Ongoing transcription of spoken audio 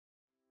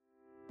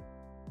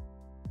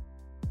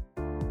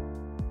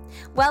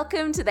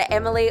Welcome to the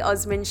Emily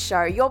Osmond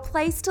Show, your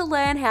place to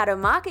learn how to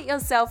market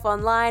yourself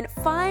online,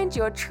 find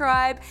your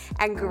tribe,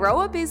 and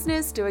grow a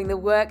business doing the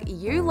work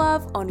you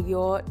love on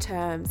your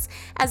terms.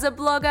 As a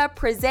blogger,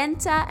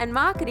 presenter, and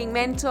marketing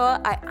mentor,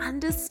 I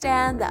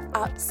understand the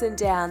ups and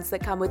downs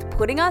that come with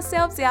putting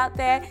ourselves out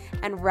there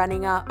and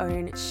running our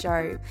own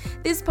show.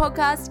 This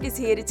podcast is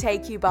here to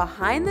take you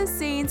behind the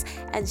scenes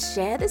and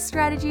share the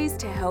strategies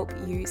to help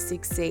you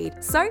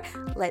succeed. So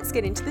let's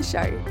get into the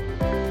show.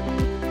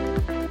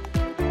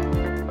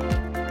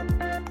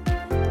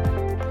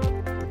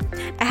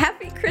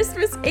 Happy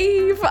Christmas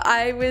Eve.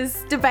 I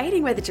was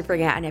debating whether to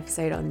bring out an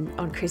episode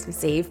on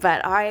Christmas Eve,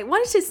 but I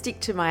wanted to stick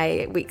to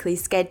my weekly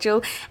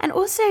schedule. And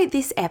also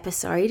this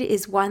episode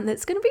is one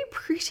that's going to be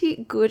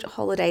pretty good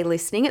holiday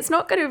listening. It's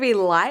not going to be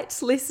light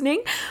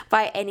listening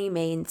by any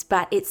means,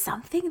 but it's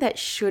something that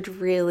should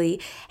really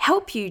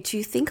help you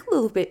to think a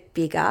little bit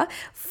bigger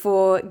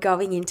for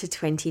going into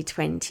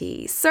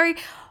 2020. So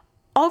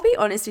I'll be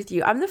honest with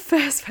you, I'm the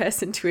first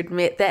person to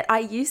admit that I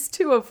used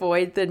to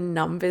avoid the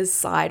numbers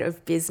side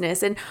of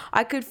business, and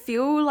I could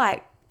feel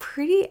like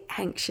pretty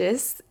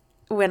anxious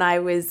when I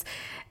was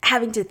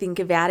having to think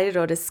about it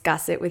or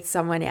discuss it with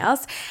someone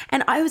else.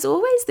 And I was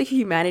always the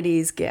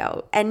humanities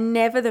girl and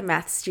never the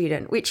math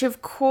student, which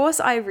of course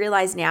I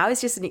realize now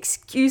is just an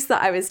excuse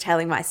that I was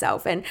telling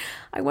myself. And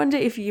I wonder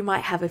if you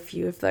might have a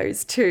few of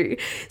those too.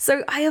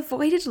 So I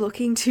avoided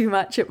looking too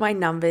much at my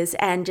numbers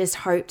and just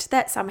hoped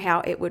that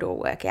somehow it would all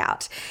work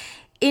out,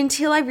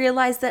 until I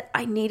realized that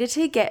I needed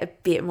to get a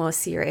bit more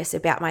serious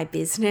about my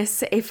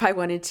business if I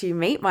wanted to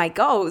meet my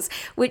goals,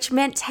 which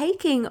meant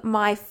taking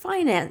my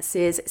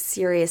finances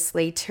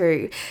seriously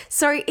too.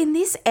 So in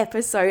this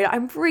episode,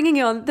 I'm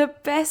bringing on the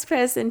best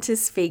person to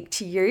speak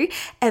to you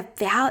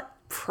about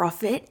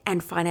profit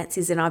and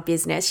finances in our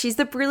business. She's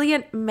the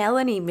brilliant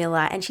Melanie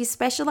Miller, and she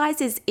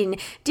specializes in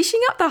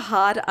dishing up the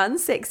hard,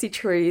 unsexy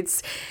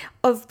truths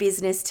of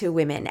business to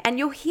women. And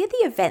you'll hear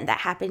the event that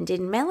happened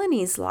in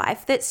Melanie's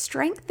life that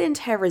strengthened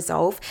her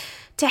resolve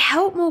to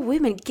help more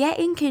women get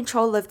in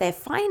control of their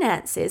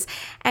finances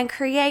and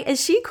create,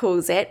 as she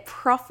calls it,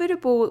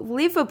 profitable,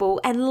 livable,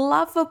 and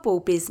lovable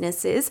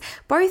businesses,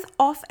 both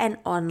off and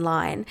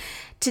online.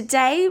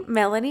 Today,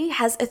 Melanie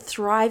has a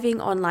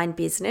thriving online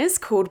business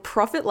called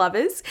Profit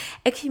Lovers,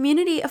 a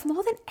community of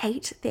more than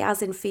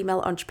 8,000 female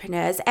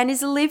entrepreneurs, and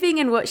is living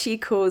in what she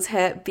calls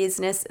her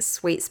business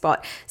sweet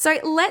spot. So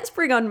let's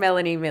bring on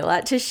Melanie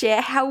Miller to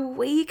share how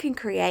we can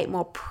create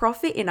more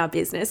profit in our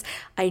business.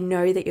 I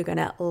know that you're going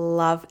to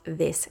love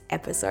this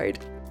episode.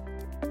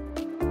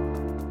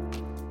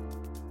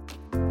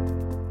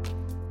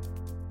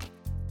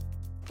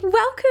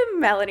 Welcome,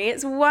 Melanie.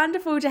 It's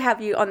wonderful to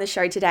have you on the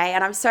show today,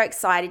 and I'm so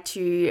excited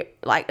to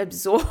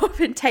absorb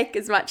and take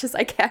as much as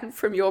I can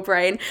from your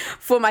brain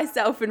for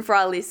myself and for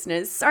our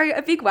listeners. So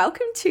a big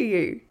welcome to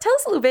you. Tell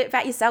us a little bit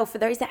about yourself for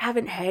those that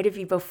haven't heard of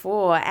you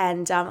before,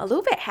 and a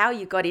little bit how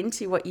you got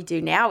into what you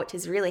do now, which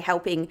is really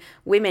helping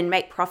women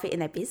make profit in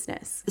their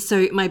business.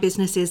 So my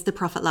business is the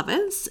Profit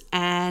Lovers,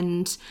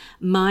 and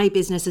my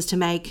business is to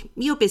make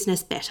your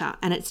business better,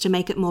 and it's to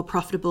make it more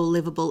profitable,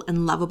 livable,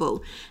 and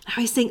lovable. I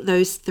always think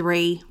those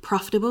three,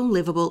 profitable,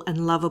 livable,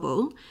 and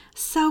lovable,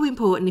 so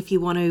important if you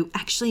want to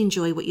actually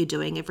enjoy what you're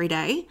doing every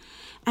day.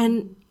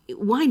 And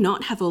why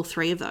not have all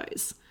three of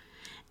those?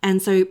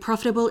 And so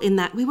profitable in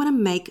that we want to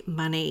make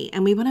money,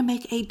 and we want to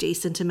make a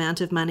decent amount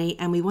of money,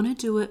 and we want to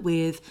do it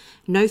with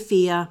no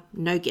fear,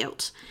 no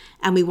guilt.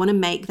 And we want to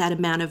make that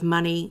amount of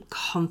money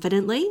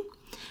confidently,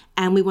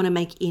 and we want to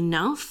make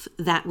enough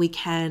that we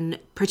can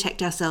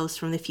protect ourselves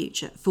for the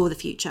future,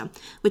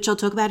 which I'll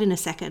talk about in a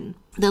second.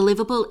 The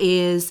livable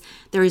is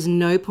there is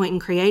no point in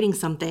creating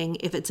something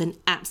if it's an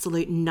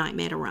absolute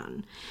nightmare to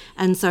run.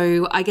 And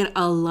so I get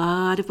a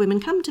lot of women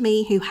come to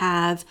me who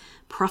have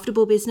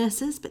profitable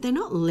businesses, but they're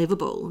not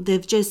livable.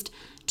 They've just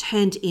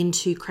turned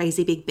into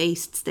crazy big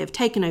beasts. They've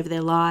taken over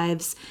their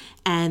lives,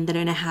 and they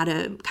don't know how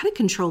to kind of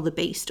control the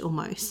beast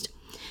almost.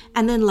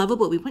 And then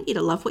lovable, we want you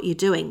to love what you're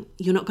doing.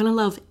 You're not going to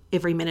love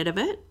every minute of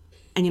it,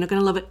 and you're not going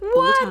to love it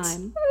all the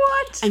time.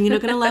 And you're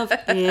not going to love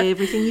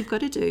everything you've got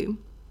to do,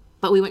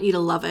 but we want you to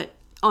love it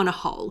on a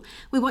whole.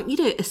 We want you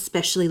to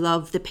especially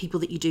love the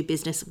people that you do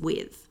business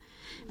with.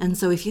 And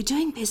so if you're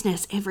doing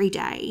business every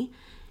day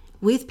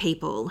with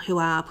people who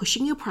are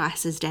pushing your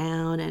prices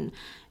down and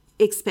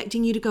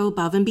expecting you to go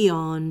above and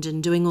beyond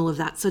and doing all of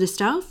that sort of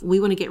stuff, we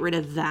want to get rid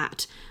of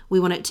that. We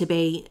want it to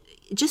be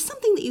just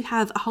something that you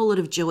have a whole lot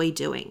of joy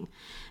doing.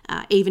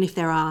 Even if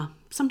there are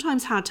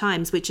sometimes hard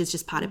times, which is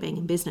just part of being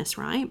in business,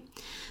 right?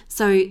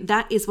 So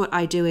that is what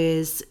I do,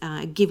 is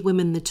give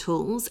women the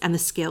tools and the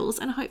skills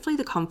and hopefully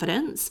the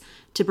confidence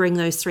to bring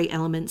those three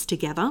elements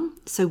together.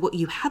 So what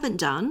you haven't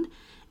done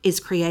is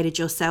created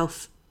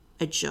yourself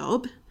a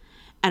job,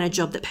 and a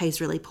job that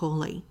pays really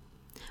poorly,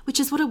 which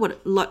is what a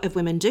lot of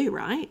women do,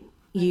 right?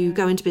 You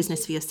go into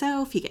business for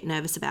yourself, you get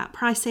nervous about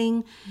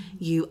pricing,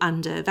 you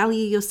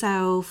undervalue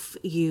yourself,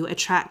 you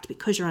attract,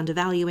 because you're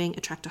undervaluing,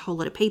 attract a whole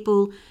lot of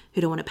people who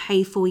don't want to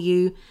pay for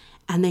you,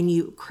 and then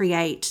you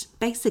create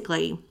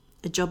basically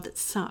a job that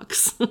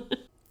sucks.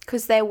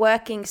 because they're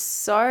working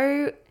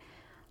so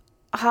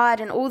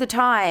hard and all the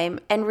time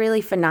and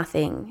really for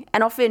nothing,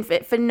 and often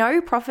for no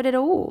profit at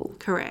all.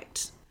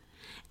 Correct.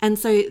 And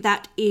so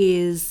that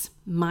is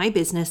my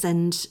business.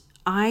 And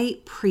I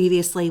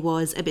previously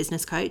was a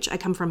business coach. I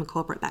come from a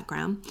corporate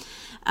background,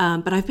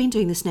 but I've been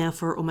doing this now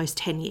for almost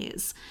 10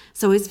 years.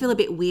 So I always feel a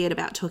bit weird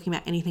about talking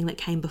about anything that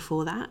came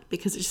before that,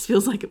 because it just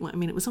feels like, it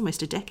was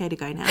almost a decade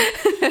ago now.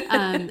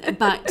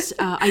 But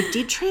I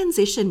did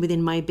transition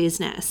within my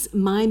business.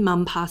 My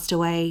mum passed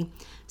away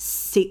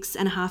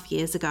 6.5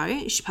 years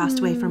ago. She passed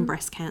away from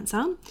breast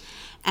cancer.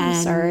 And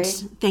I'm sorry.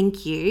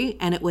 Thank you.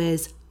 And it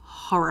was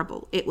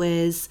horrible. It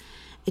was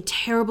a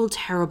terrible,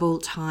 terrible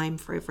time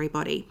for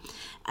everybody.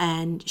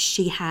 And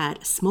she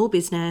had a small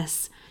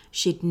business.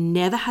 She'd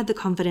never had the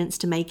confidence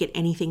to make it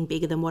anything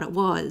bigger than what it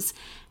was.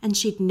 And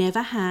she'd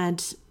never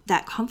had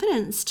that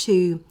confidence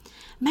to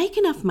make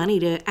enough money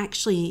to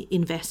actually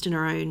invest in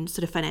her own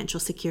sort of financial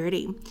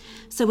security.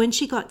 So when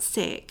she got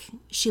sick,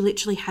 she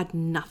literally had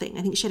nothing.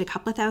 I think she had a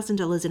couple of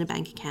 $1,000s in a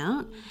bank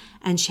account,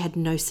 and she had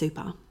no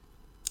super,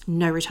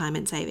 no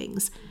retirement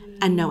savings,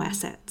 and no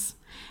assets.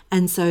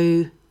 And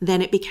so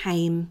then it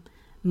became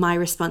my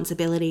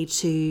responsibility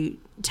to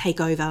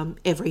take over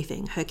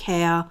everything, her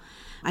care.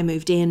 I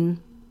moved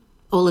in,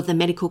 all of the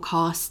medical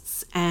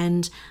costs.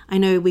 And I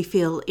know we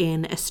feel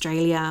in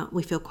Australia,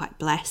 we feel quite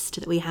blessed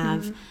that we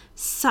have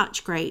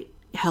such great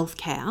health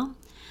care,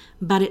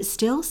 but it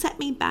still set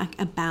me back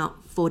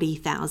about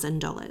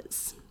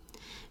 $40,000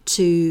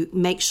 to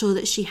make sure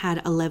that she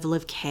had a level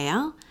of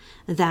care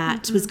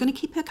that was going to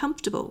keep her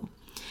comfortable.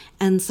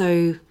 And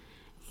so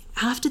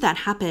after that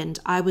happened,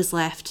 I was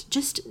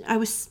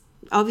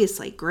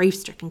obviously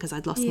grief-stricken because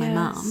I'd lost my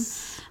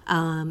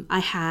mum. I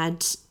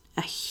had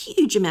a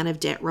huge amount of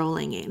debt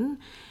rolling in,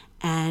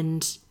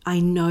 and I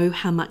know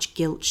how much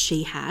guilt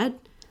she had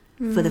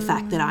for the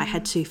fact that I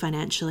had to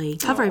financially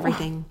cover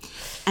everything.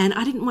 And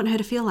I didn't want her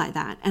to feel like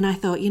that. And I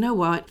thought, you know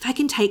what, if I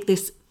can take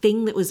this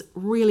thing that was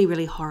really,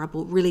 really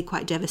horrible, really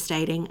quite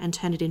devastating, and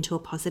turn it into a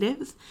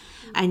positive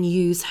and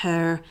use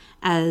her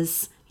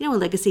as, a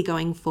legacy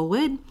going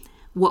forward,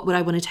 what would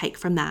I want to take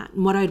from that?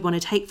 And what I'd want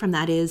to take from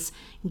that is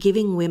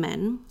giving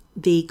women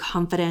the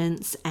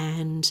confidence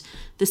and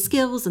the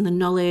skills and the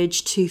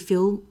knowledge to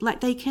feel like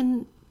they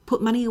can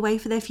put money away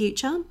for their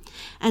future,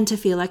 and to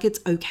feel like it's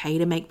okay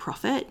to make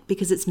profit,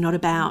 because it's not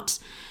about,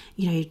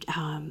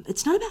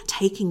 it's not about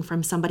taking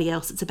from somebody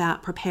else. It's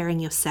about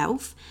preparing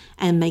yourself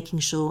and making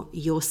sure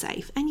you're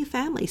safe and your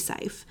family's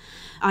safe.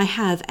 I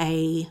have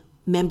a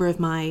member of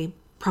my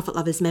Profit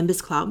Lovers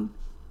Members Club,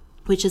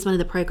 which is one of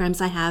the programs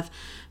I have,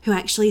 who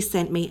actually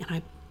sent me, and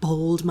I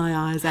bawled my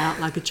eyes out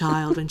like a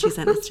child when she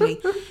sent this to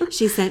me.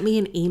 She sent me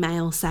an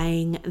email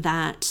saying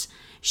that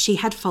she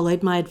had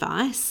followed my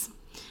advice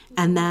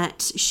and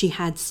that she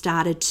had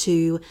started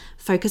to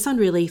focus on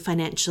really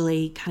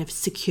financially kind of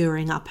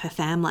securing up her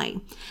family.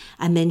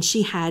 And then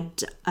she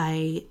had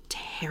a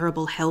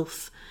terrible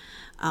health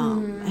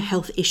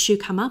issue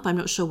come up. I'm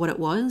not sure what it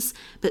was,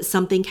 but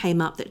something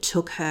came up that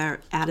took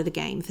her out of the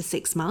game for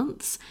 6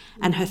 months,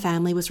 and her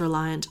family was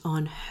reliant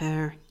on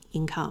her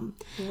income.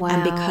 Wow.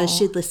 And because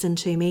she'd listened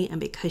to me, and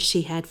because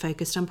she had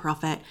focused on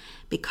profit,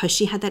 because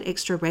she had that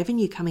extra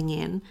revenue coming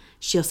in,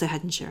 she also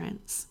had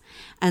insurance.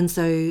 And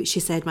so she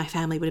said my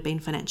family would have been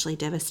financially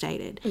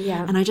devastated.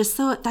 Yeah. And I just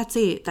thought, that's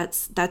it.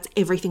 That's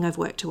everything I've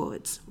worked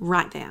towards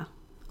right there.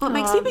 Well, it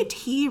makes me a bit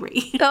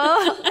teary.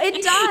 Oh,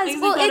 it does.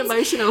 Makes me quite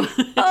emotional.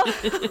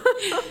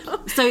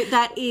 So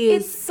that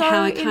is so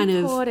how I kind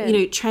important.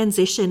 of,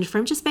 transitioned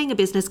from just being a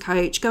business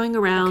coach, going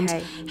around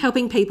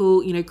helping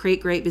people, create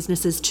great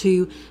businesses,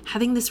 to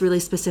having this really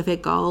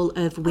specific goal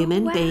of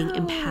women being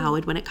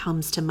empowered when it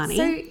comes to money.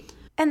 So,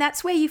 and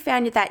that's where you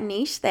found that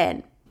niche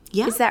then?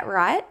 Yeah. Is that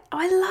right? Oh,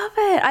 I love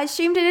it. I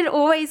assumed it had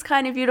always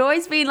you'd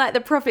always been like the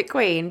profit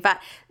queen,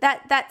 but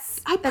that's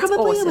probably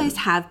awesome. always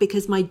have,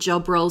 because my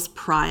job roles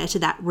prior to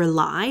that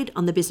relied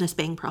on the business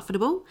being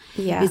profitable.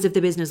 Yeah. Because if the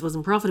business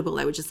wasn't profitable,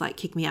 they would just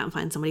kick me out and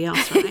find somebody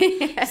else,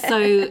 right?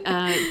 So,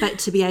 but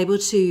to be able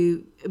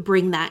to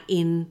bring that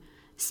in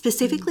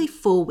specifically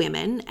for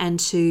women,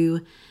 and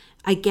to,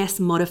 I guess,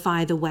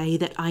 modify the way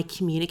that I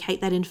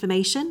communicate that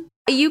information.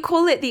 You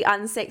call it the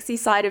unsexy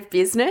side of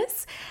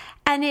business.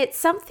 And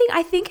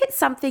I think it's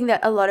something that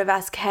a lot of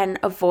us can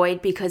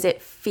avoid, because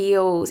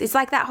it's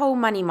like that whole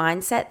money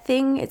mindset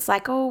thing. It's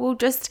like, oh, we'll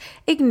just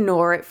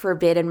ignore it for a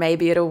bit and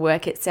maybe it'll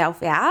work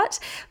itself out.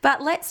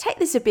 But let's take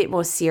this a bit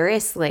more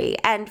seriously.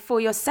 And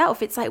for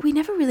yourself, it's like we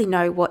never really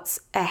know what's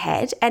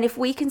ahead. And if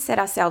we can set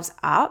ourselves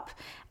up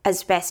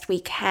as best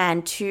we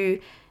can to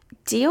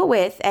deal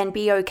with and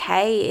be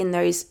okay in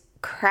those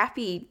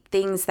crappy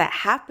things that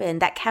happen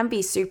that can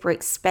be super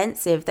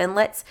expensive, then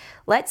let's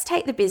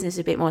take the business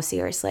a bit more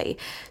seriously.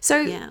 So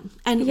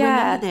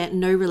remember that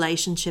no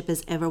relationship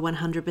is ever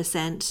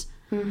 100%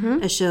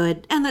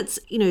 assured, and that's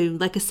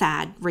like a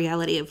sad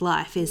reality of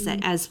life, is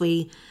that as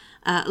we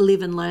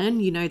live and learn,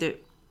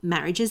 that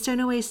marriages don't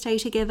always stay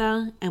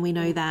together, and we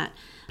know that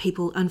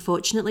people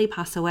unfortunately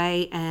pass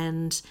away,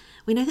 and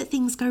we know that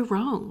things go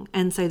wrong.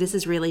 And so this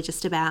is really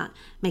just about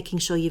making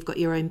sure you've got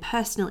your own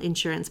personal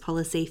insurance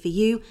policy for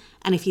you,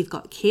 and if you've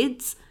got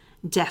kids,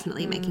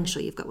 definitely making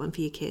sure you've got one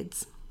for your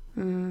kids.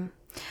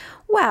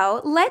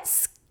 Well,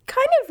 let's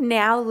kind of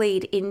now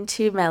lead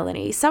into,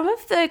 Melanie, some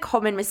of the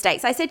common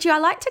mistakes. I said to you, I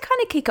like to kind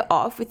of kick it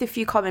off with a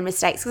few common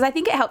mistakes because I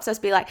think it helps us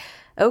be like,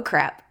 oh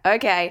crap,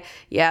 okay,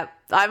 yep,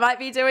 I might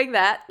be doing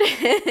that.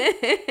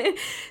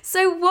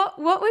 So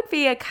what would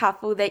be a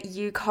couple that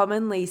you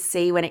commonly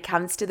see when it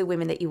comes to the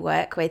women that you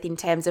work with in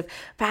terms of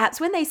perhaps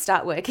when they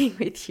start working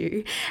with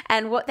you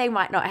and what they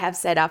might not have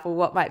set up or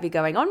what might be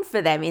going on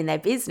for them in their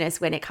business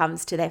when it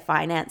comes to their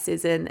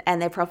finances and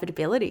their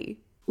profitability?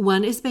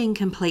 One is being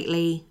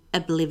completely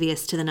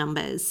oblivious to the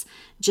numbers,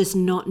 just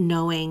not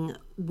knowing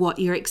what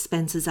your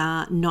expenses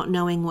are, not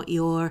knowing what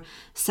your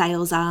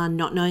sales are,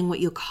 not knowing what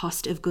your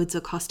cost of goods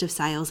or cost of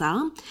sales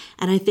are.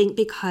 And I think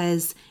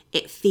because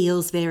it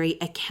feels very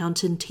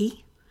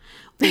accountanty,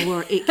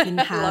 or it can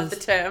have love the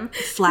term.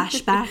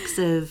 flashbacks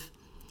of,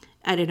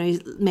 I don't know,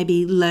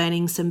 maybe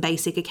learning some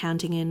basic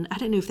accounting in, I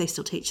don't know if they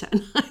still teach that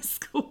in high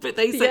school, but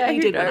they certainly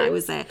did when I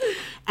was there.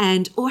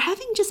 Or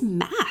having just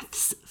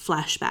maths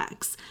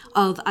flashbacks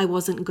of I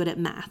wasn't good at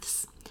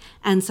maths.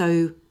 And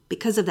so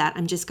because of that,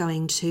 I'm just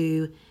going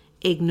to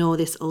ignore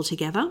this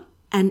altogether.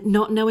 And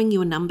not knowing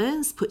your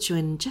numbers puts you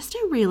in just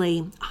a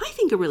really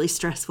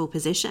stressful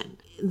position.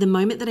 The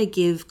moment that I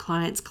give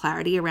clients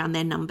clarity around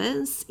their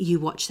numbers, you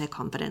watch their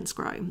confidence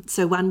grow.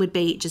 So one would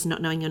be just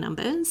not knowing your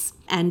numbers.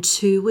 And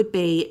two would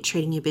be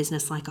treating your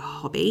business like a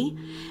hobby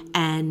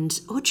I'm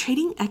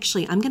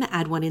going to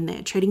add one in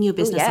there, treating your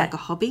business like a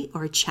hobby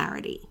or a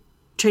charity.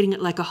 Treating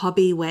it like a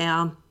hobby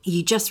where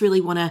you just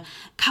really want to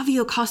cover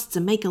your costs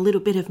and make a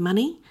little bit of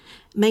money.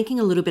 Making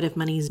a little bit of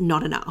money is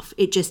not enough.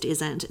 It just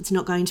isn't. It's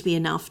not going to be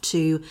enough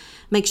to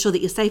make sure that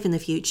you're safe in the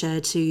future,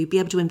 to be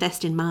able to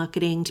invest in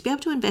marketing, to be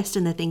able to invest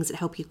in the things that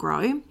help you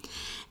grow.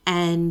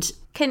 And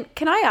can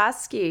I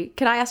ask you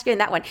in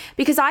that one?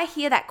 Because I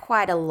hear that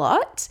quite a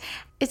lot.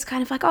 It's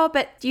kind of like, oh,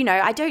 but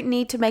I don't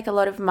need to make a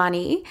lot of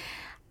money.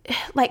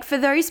 Like for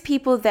those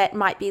people that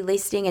might be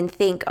listening and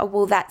think, oh,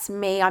 well, that's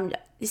me.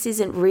 This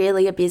isn't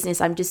really a business.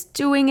 I'm just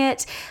doing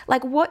it.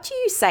 Like, what do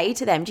you say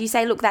to them? Do you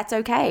say, look, that's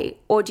okay?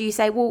 Or do you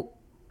say, well,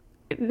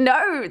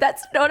 no,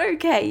 that's not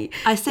okay?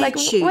 I say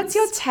choose. What's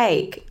your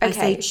take? Okay. I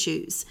say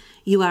choose.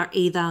 You are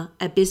either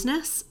a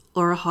business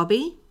or a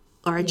hobby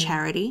or a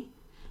charity.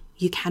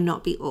 You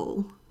cannot be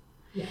all.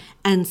 Yeah.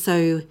 And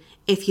so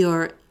if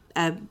you're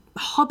a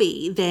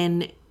hobby,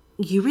 then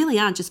you really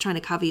are just trying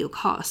to cover your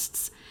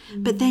costs.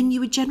 Mm-hmm. But then you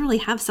would generally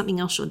have something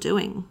else you're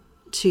doing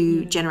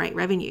to generate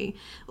revenue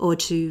or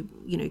to,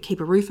 keep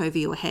a roof over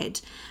your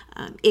head.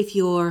 If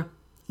you're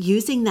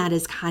using that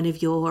as kind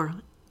of your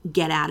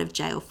get out of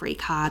jail free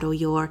card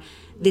or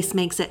this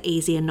makes it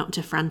easier not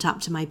to front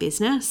up to my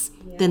business,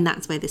 then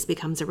that's where this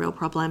becomes a real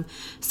problem.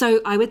 So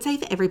I would say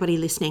for everybody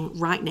listening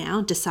right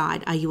now,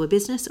 decide, are you a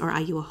business or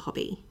are you a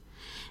hobby?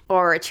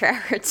 Or a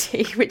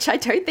charity, which I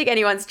don't think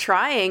anyone's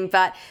trying,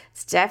 but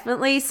it's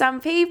definitely some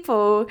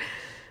people.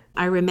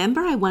 I remember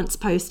I once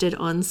posted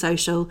on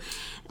social,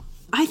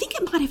 I think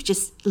it might have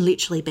just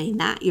literally been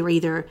that. You're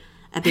either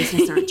a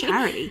business or a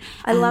charity.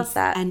 I love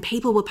that. And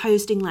people were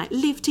posting like,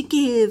 live to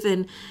give,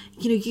 and,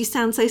 you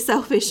sound so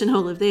selfish and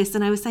all of this.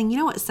 And I was saying,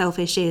 what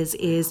selfish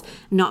is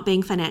not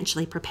being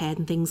financially prepared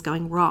and things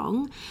going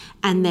wrong,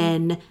 and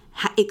then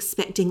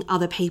expecting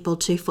other people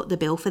to foot the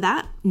bill for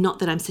that. Not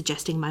that I'm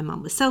suggesting my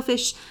mum was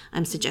selfish.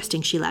 I'm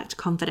suggesting she lacked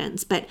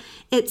confidence. But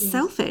it's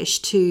selfish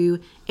to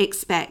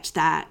expect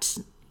that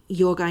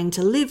you're going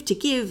to live to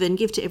give and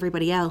give to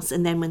everybody else,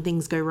 and then when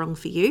things go wrong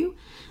for you,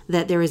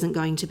 that there isn't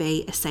going to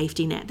be a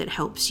safety net that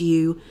helps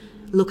you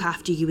look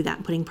after you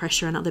without putting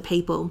pressure on other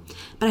people.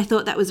 But I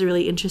thought that was a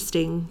really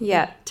interesting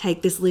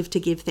take, this live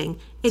to give thing.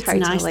 It's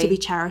nice to be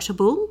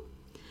charitable,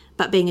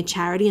 but being a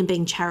charity and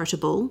being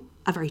charitable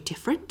are very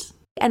different.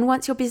 And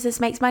once your business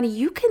makes money,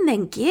 you can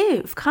then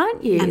give,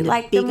 can't you? And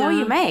the more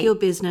you make, your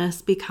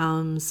business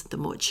becomes, the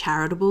more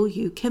charitable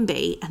you can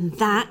be. And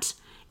that,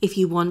 if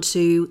you want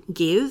to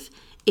give,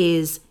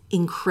 is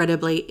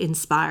incredibly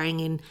inspiring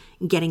in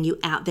getting you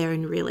out there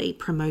and really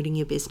promoting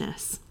your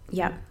business.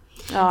 Yeah.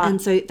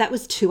 And so that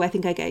was 2 I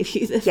think I gave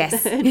you. The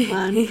third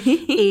one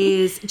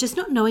is just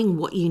not knowing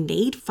what you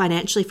need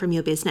financially from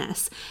your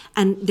business.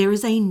 And there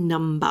is a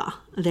number.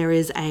 There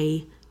is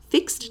a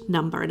fixed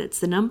number, and it's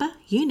the number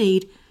you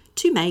need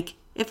to make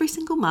every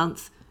single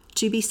month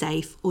to be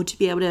safe or to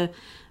be able to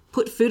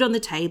put food on the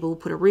table,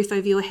 put a roof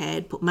over your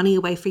head, put money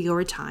away for your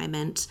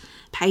retirement,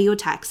 pay your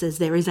taxes.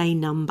 There is a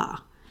number.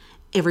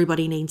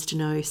 Everybody needs to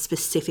know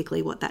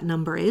specifically what that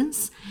number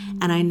is.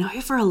 And I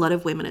know for a lot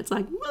of women, it's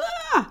like,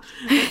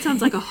 it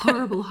sounds like a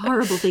horrible,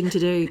 horrible thing to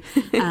do.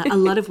 A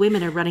lot of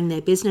women are running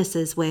their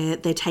businesses where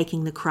they're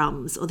taking the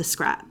crumbs or the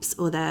scraps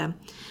or the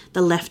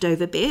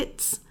leftover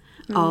bits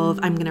of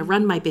I'm going to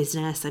run my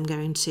business, I'm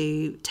going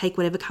to take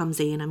whatever comes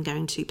in, I'm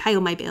going to pay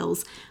all my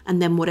bills,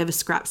 and then whatever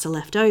scraps are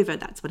left over,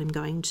 that's what I'm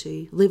going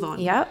to live on.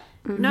 Yep.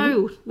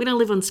 No, we don't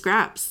live on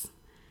scraps.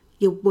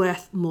 You're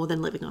worth more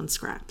than living on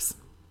scraps.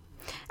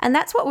 And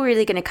that's what we're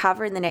really going to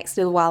cover in the next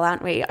little while,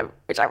 aren't we?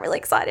 Which I'm really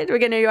excited. We're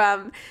going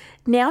to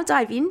now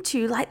dive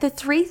into like the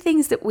 3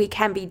 things that we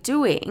can be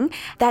doing.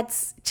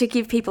 That's to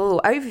give people a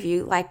little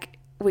overview, like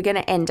we're going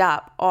to end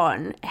up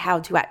on how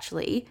to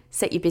actually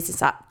set your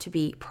business up to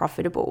be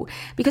profitable.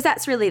 Because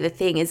that's really the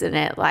thing, isn't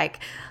it? Like,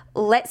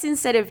 let's,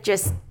 instead of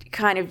just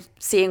kind of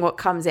seeing what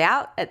comes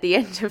out at the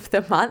end of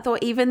the month or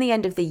even the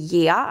end of the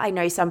year, I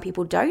know some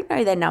people don't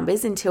know their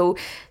numbers until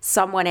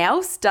someone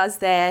else does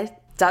the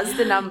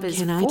numbers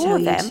for them. Can I tell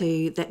you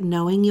too that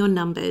knowing your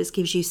numbers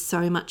gives you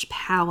so much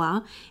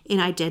power in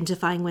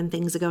identifying when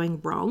things are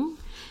going wrong?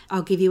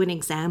 I'll give you an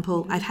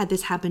example. I've had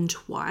this happen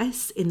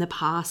twice in the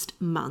past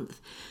month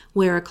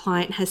where a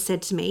client has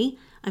said to me,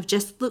 I've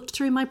just looked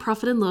through my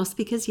profit and loss,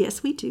 because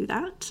yes, we do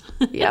that.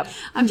 Yep.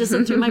 I've just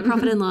looked through my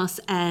profit and loss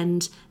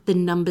and the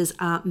numbers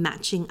aren't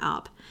matching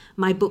up.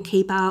 My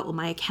bookkeeper or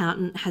my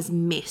accountant has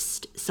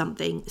missed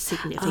something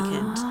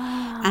significant.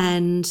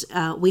 And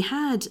we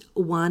had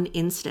one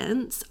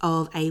instance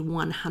of a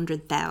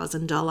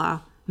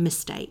 $100,000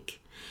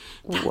 mistake.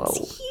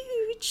 That's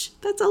huge.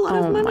 That's a lot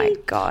of money. Oh my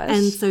gosh.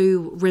 And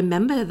so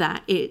remember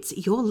that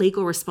it's your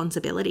legal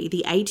responsibility.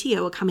 The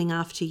ATO are coming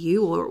after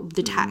you, or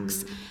the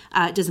tax.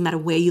 It doesn't matter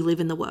where you live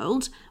in the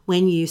world.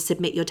 When you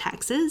submit your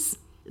taxes,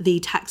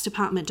 the tax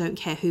department don't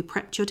care who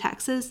prepped your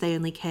taxes. They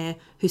only care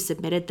who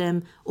submitted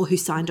them or who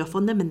signed off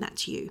on them, and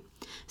that's you.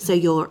 So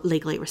you're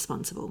legally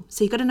responsible.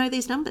 So you've got to know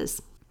these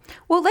numbers.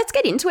 Well, let's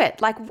get into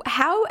it. Like,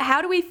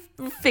 how do we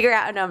figure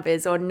out our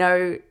numbers or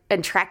know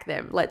and track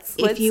them? Let's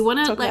if you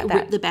want to like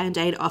rip the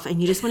Band-Aid off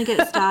and you just want to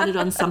get started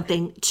on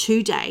something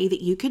today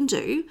that you can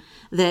do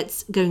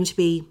that's going to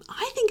be,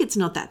 I think it's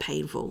not that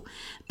painful,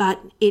 but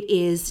it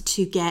is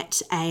to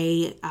get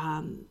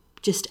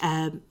just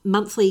a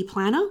monthly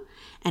planner,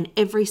 and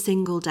every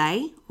single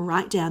day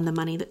write down the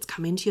money that's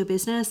come into your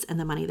business and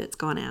the money that's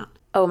gone out.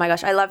 Oh my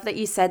gosh, I love that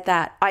you said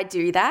that. I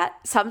do that.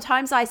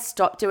 Sometimes I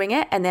stop doing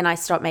it and then I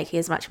stop making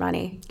as much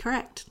money.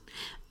 Correct.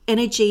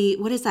 Energy,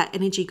 what is that?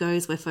 Energy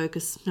goes where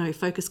focus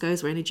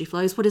goes where energy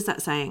flows. What is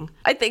that saying?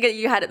 I think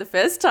you had it the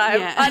first time.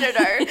 Yeah. I don't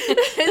know.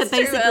 It's But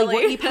basically, too early.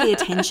 what you pay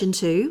attention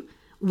to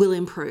will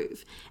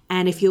improve.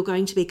 And if you're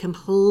going to be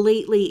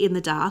completely in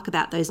the dark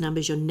about those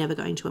numbers, you're never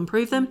going to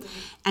improve them.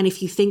 And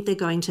if you think they're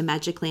going to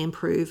magically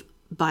improve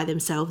by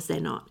themselves, they're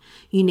not.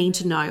 You need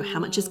to know how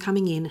much is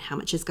coming in, how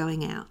much is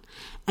going out.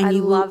 And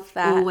you will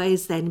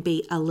always then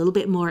be a little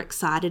bit more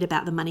excited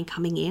about the money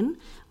coming in,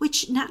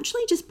 which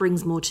naturally just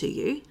brings more to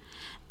you.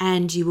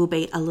 And you will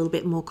be a little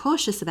bit more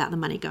cautious about the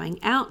money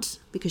going out,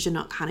 because you're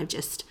not kind of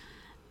just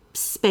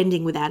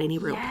spending without any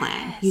real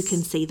plan. You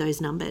can see those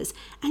numbers,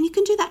 and you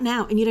can do that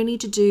now, and you don't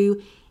need to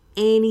do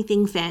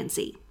anything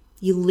fancy.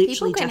 You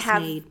literally just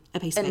need a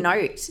piece of paper.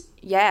 note.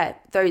 Yeah,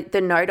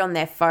 the note on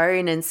their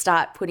phone and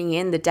start putting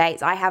in the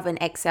dates. I have an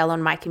Excel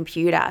on my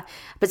computer,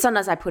 but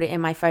sometimes I put it in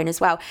my phone as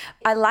well.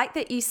 I like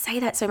that you say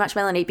that so much,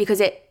 Melanie,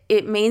 because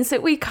it means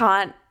that we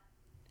can't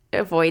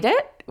avoid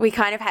it. We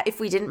kind of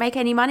if we didn't make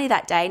any money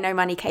that day, no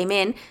money came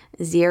in,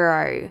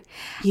 zero.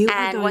 You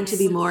are going to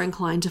be more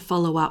inclined to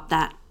follow up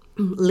that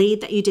lead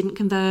that you didn't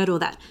convert, or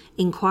that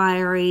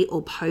inquiry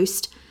or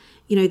post,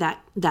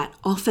 that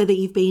offer that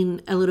you've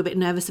been a little bit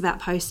nervous about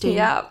posting.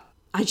 Yeah.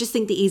 I just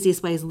think the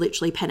easiest way is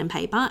literally pen and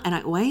paper. And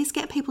I always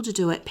get people to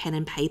do it pen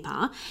and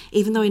paper,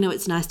 even though I know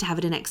it's nice to have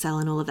it in Excel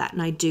and all of that.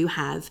 And I do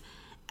have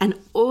an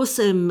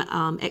awesome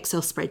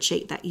Excel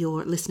spreadsheet that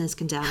your listeners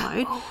can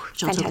download,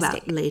 which I'll talk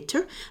about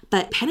later.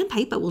 But pen and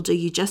paper will do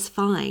you just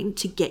fine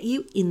to get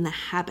you in the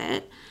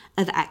habit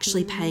of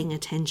actually paying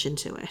attention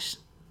to it.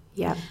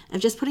 Yeah. Of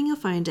just putting your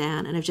phone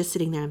down and of just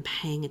sitting there and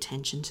paying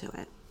attention to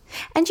it.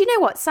 And you know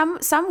what?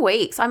 Some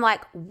weeks I'm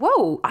like,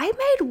 whoa, I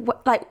made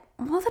like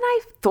more than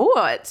I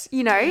thought.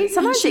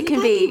 Sometimes it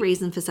can be a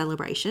reason for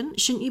celebration.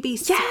 Shouldn't you be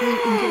so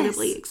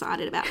incredibly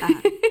excited about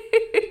that?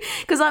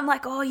 Because I'm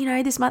like,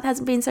 this month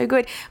hasn't been so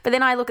good. But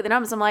then I look at the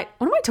numbers, I'm like,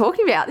 what am I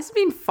talking about? This has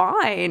been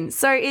fine.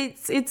 So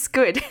it's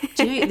good.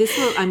 Do you know, this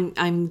will,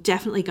 I'm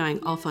definitely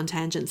going off on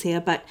tangents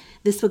here, but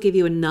this will give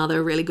you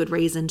another really good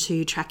reason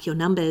to track your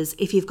numbers.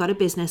 If you've got a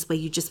business where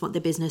you just want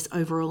the business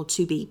overall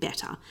to be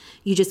better,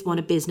 you just want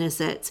a business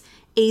that's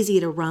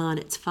easier to run,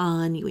 it's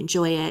fun, you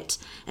enjoy it,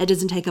 it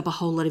doesn't take up a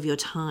whole lot of your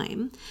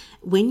time.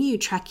 When you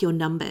track your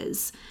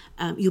numbers,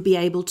 you'll be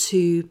able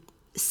to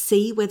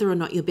see whether or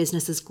not your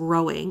business is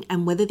growing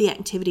and whether the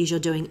activities you're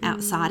doing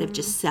outside of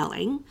just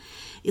selling,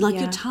 like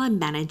your time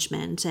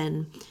management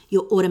and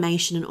your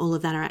automation and all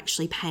of that, are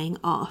actually paying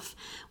off.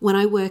 When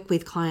I work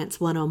with clients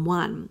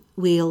one-on-one,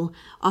 we'll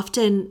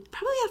often,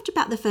 probably after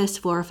about the first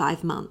 4 or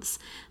 5 months,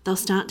 they'll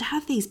start to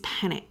have these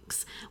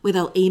panics where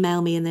they'll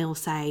email me and they'll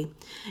say,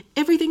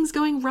 everything's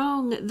going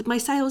wrong, my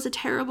sales are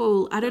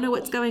terrible, I don't know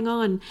what's going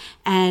on.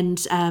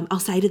 And I'll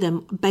say to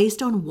them,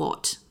 based on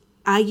what?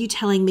 Are you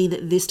telling me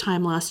that this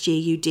time last year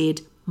you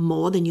did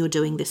more than you're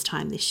doing this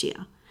time this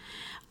year?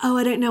 Oh,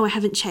 I don't know. I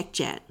haven't checked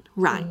yet.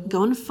 Right.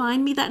 Go and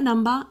find me that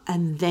number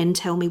and then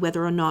tell me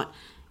whether or not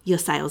your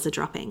sales are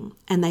dropping.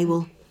 And they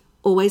will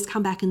always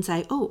come back and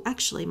say, oh,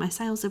 actually, my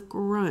sales have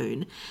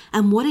grown.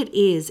 And what it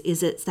is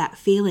it's that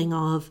feeling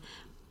of,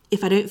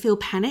 if I don't feel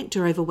panicked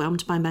or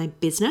overwhelmed by my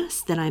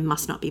business, then I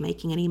must not be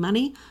making any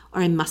money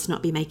or I must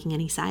not be making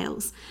any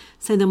sales.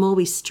 So the more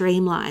we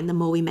streamline, the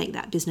more we make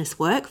that business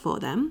work for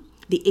them,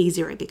 the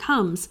easier it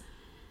becomes,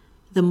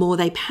 the more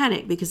they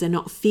panic because they're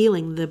not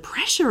feeling the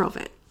pressure of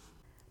it.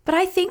 But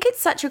I think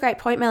it's such a great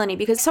point, Melanie,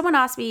 because someone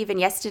asked me even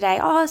yesterday,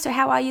 oh, so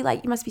how are you?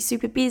 Like, you must be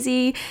super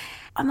busy.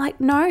 I'm like,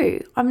 no,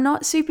 I'm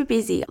not super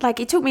busy. Like,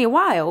 it took me a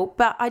while,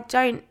 but I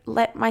don't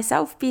let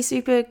myself be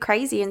super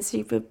crazy and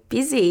super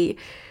busy.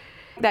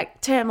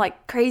 That term,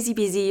 like crazy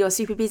busy or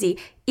super busy,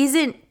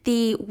 isn't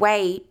the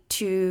way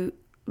to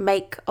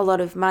make a lot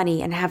of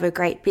money and have a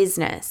great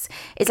business.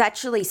 It's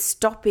actually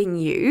stopping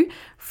you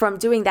from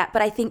doing that.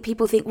 But I think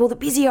people think, well, the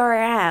busier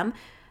I am,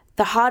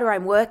 the harder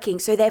I'm working,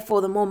 so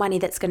therefore the more money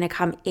that's going to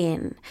come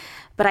in.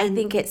 But I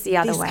think it's the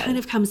other way. This kind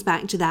of comes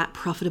back to that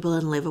profitable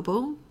and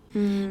livable.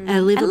 A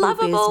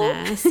livable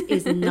business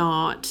is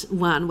not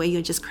one where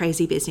you're just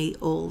crazy busy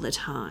all the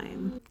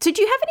time. So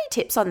do you have any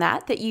tips on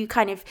that you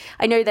kind of,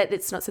 I know that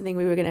it's not something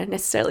we were going to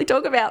necessarily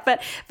talk about,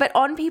 but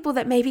on people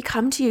that maybe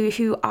come to you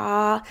who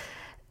are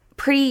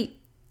pretty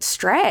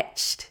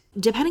stretched?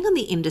 Depending on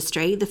the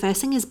industry, the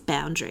first thing is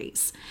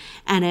boundaries.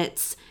 And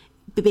it's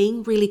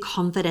being really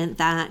confident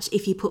that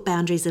if you put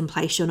boundaries in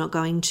place, you're not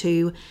going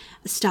to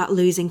start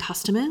losing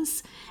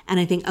customers. And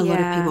I think a lot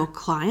of people,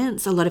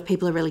 clients, a lot of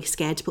people are really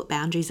scared to put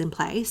boundaries in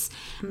place.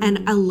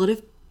 And a lot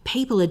of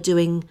people are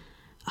doing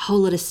a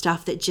whole lot of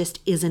stuff that just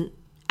isn't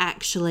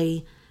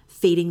actually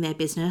feeding their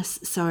business.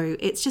 So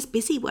it's just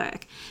busy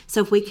work.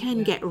 So if we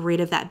can get rid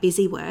of that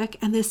busy work,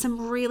 and there's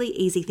some really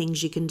easy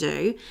things you can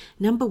do.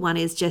 Number one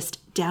is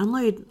just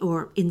download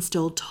or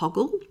install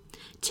Toggl,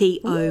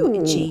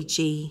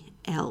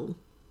 TOGGL.com.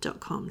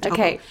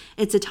 Okay.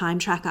 It's a time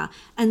tracker,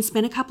 and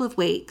spend a couple of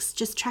weeks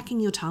just tracking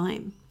your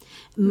time.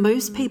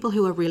 Most people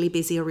who are really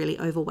busy or really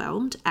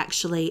overwhelmed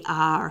actually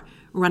are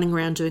running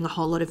around doing a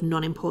whole lot of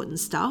non-important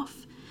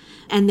stuff.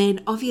 And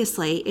then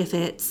obviously if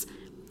it's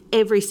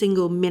every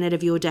single minute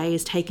of your day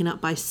is taken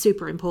up by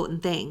super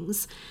important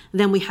things,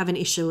 then we have an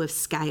issue of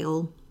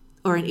scale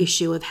or an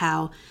issue of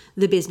how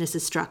the business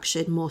is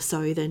structured more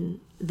so than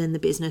the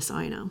business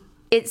owner.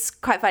 It's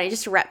quite funny,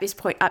 just to wrap this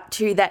point up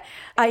too, that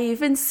I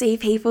even see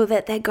people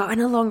that they're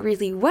going along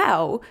really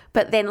well,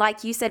 but then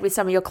like you said with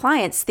some of your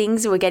clients,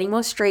 things were getting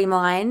more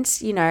streamlined,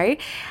 you know,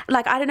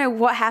 like I don't know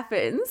what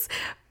happens,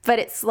 but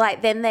it's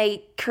like then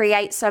they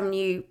create some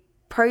new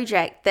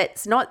project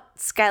that's not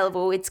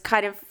scalable. It's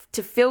kind of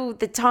to fill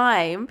the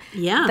time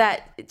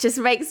that just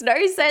makes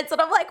no sense.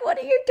 And I'm like, what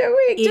are you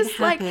doing? It just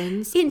like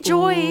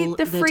enjoy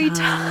the free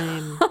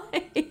time.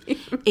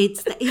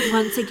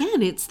 Once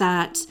again, it's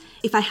that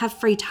if I have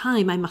free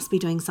time, I must be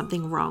doing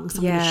something wrong. So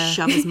I'm going to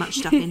shove as much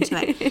stuff into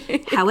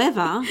it.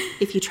 However,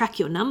 if you track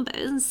your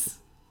numbers,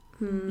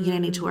 you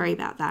don't need to worry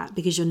about that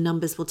because your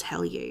numbers will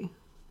tell you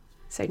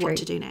what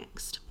to do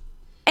next.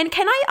 And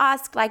can I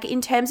ask, like,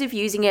 in terms of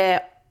using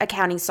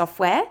accounting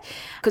software,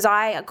 because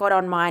I got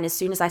on mine as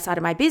soon as I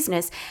started my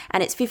business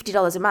and it's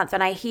 $50 a month,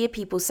 and I hear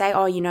people say,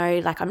 oh, you know,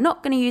 like I'm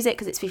not going to use it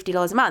because it's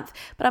 $50 a month,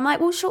 but I'm like,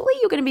 well, surely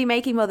you're going to be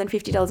making more than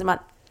 $50 a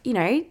month, you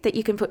know, that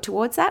you can put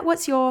towards that.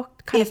 What's your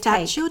kind of take? If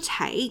that's your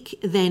take,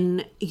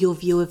 then your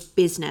view of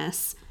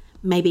business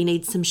maybe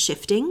needs some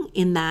shifting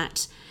in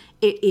that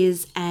it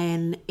is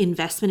an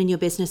investment in your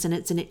business and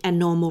it's a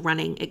normal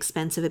running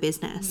expense of a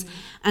business.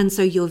 And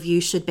so your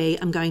view should be,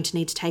 I'm going to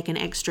need to take an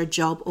extra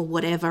job or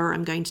whatever.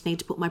 I'm going to need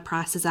to put my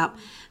prices up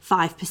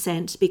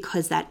 5%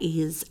 because that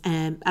is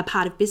a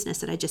part of business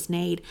that I just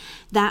need.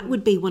 That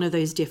would be one of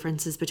those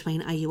differences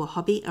between are you a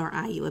hobby or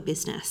are you a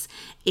business?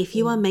 If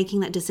you are making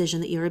that decision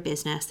that you're a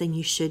business, then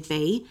you should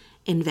be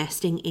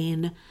investing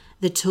in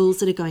the tools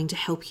that are going to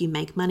help you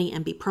make money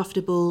and be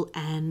profitable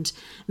and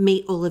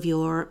meet all of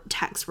your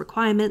tax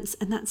requirements.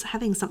 And that's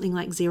having something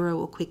like Xero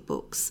or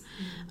QuickBooks.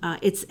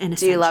 It's an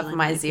essential. Do you love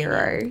my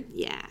Xero?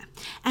 Yeah.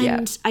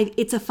 And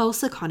it's a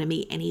false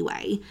economy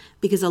anyway,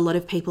 because a lot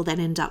of people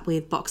then end up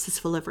with boxes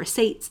full of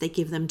receipts. They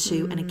give them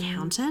to an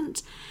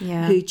accountant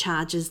who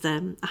charges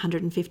them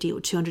 $150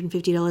 or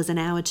 $250 an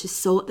hour to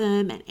sort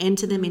them and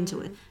enter them into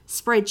a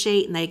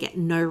spreadsheet, and they get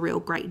no real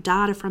great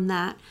data from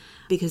that,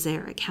 because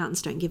their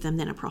accountants don't give them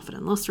then a profit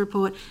and loss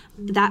report.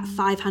 That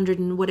 500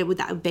 and whatever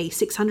that would be,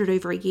 600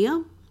 over a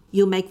year,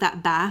 you'll make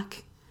that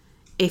back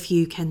if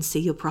you can see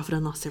your profit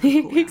and loss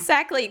every quarter.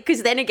 Exactly,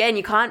 because then again,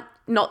 you can't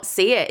not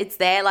see it. It's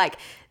there like,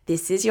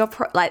 this is your,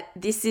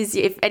 this is,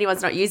 if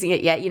anyone's not using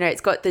it yet, you know,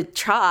 it's got the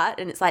chart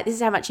and it's like, this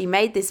is how much you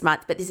made this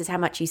month, but this is how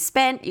much you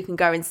spent. You can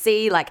go and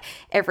see like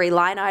every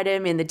line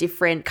item in the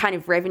different kind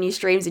of revenue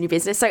streams in your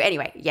business. So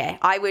anyway,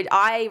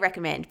 I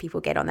recommend people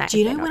get on that. Do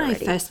you know when I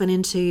first went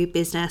into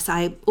business,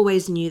 I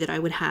always knew that I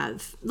would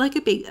have like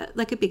a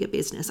bigger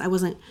business. I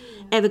wasn't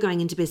ever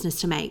going into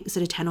business to make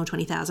sort of 10 or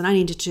 20,000. I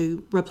needed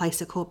to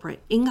replace a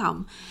corporate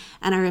income.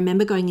 And I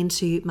remember going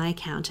into my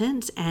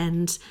accountant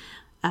and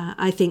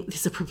I think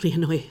this will probably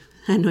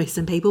annoy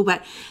some people,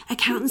 but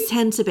accountants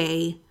tend to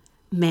be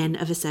men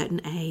of a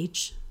certain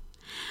age.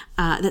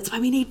 That's why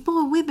we need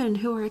more women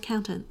who are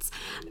accountants.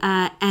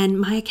 And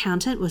my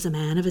accountant was a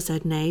man of a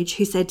certain age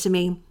who said to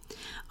me,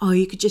 oh,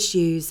 you could just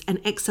use an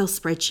Excel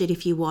spreadsheet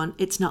if you want.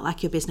 It's not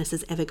like your business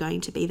is ever going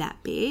to be that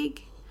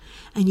big.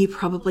 And you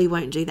probably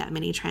won't do that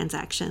many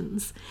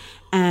transactions.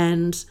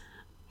 And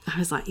I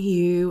was like,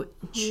 you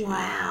jerk.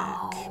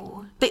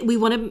 Wow. But we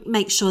want to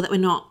make sure that we're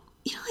not,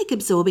 like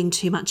absorbing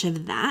too much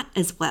of that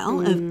as well,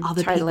 of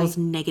other people's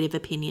negative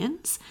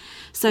opinions.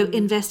 So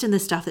invest in the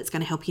stuff that's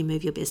going to help you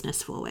move your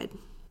business forward.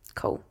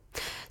 Cool.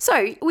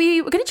 So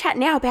we're going to chat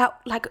now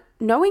about like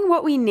knowing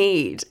what we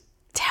need.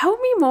 Tell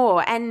me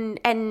more and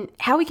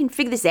how we can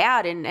figure this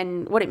out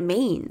and what it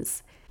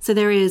means. So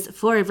there is,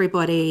 for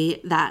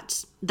everybody,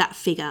 that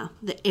figure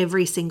that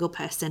every single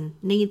person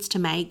needs to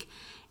make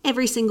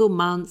every single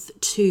month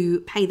to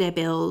pay their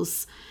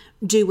bills,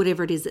 do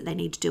whatever it is that they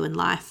need to do in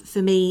life.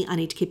 For me, I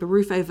need to keep a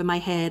roof over my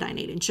head. I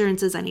need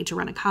insurances. I need to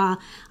run a car.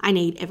 I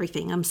need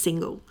everything. I'm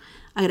single.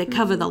 I got to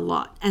cover the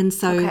lot. And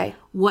so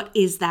what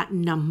is that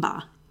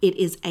number? It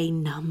is a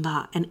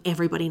number, and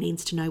everybody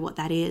needs to know what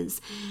that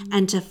is.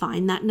 And to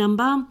find that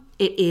number,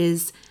 it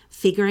is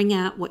figuring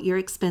out what your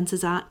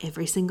expenses are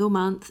every single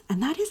month.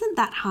 And that isn't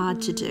that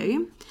hard to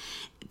do,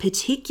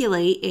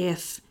 particularly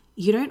if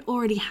you don't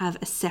already have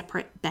a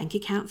separate bank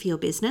account for your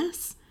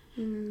business.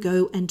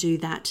 Go and do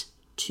that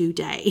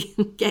today.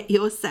 Get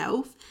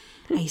yourself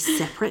a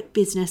separate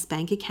business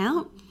bank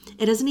account.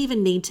 It doesn't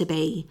even need to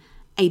be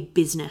a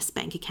business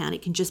bank account.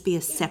 It can just be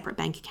a separate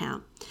bank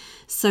account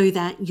so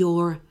that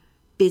your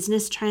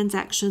business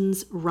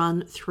transactions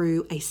run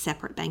through a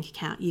separate bank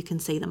account. You can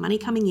see the money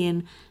coming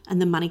in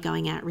and the money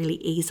going out really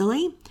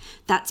easily.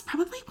 That's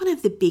probably one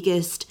of the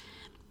biggest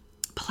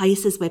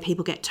places where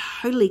people get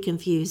totally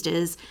confused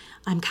is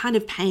I'm kind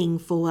of paying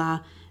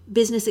for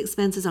business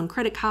expenses on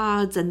credit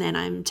cards, and then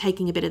I'm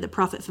taking a bit of the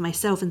profit for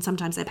myself, and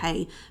sometimes I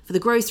pay for the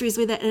groceries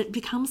with it, and it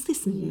becomes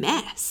this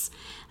mess.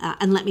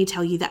 And let me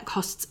tell you, that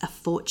costs a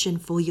fortune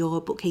for your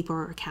bookkeeper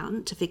or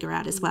accountant to figure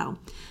out as well,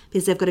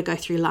 because they've got to go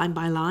through line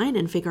by line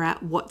and figure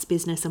out what's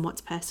business and what's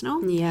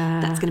personal.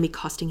 Yeah. That's going to be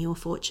costing you a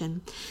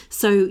fortune.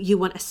 So you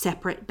want a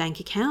separate bank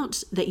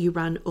account that you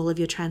run all of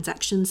your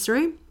transactions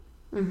through.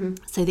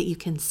 So that you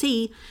can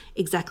see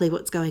exactly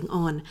what's going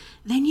on.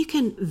 Then you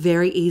can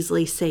very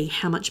easily see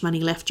how much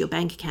money left your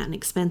bank account and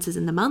expenses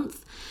in the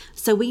month.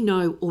 So we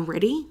know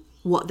already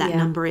what that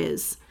number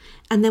is.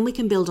 And then we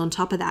can build on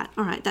top of that.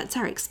 All right, that's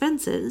our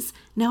expenses.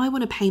 Now I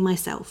want to pay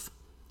myself.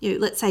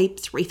 Let's say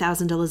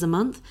 $3,000 a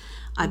month.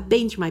 I've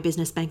been through my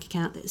business bank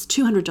account. There's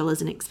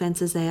 $200 in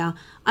expenses there.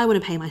 I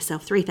want to pay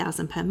myself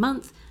 $3,000 per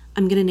month.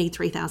 I'm going to need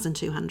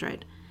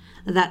 $3,200.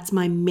 That's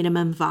my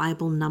minimum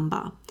viable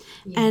number.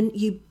 And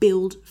you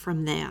build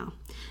from there.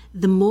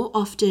 The more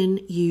often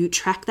you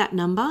track that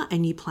number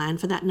and you plan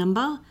for that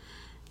number,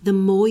 the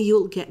more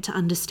you'll get to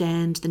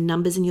understand the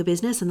numbers in your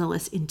business and the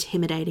less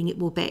intimidating it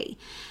will be.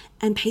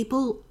 And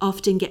people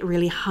often get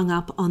really hung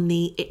up on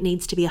it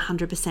needs to be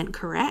 100%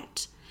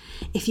 correct.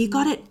 If you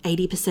got it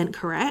 80%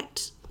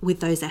 correct with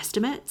those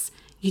estimates,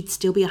 you'd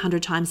still be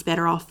 100 times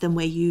better off than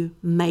where you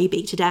may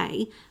be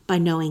today by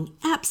knowing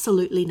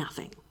absolutely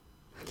nothing.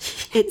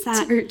 It's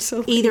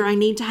that either I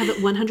need to have it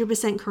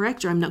 100%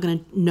 correct or I'm not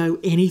going to know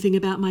anything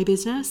about my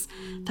business.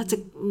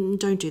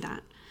 Don't do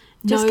that.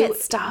 Just get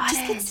started.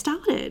 Just get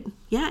started.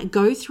 Yeah,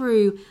 go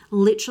through,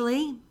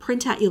 literally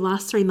print out your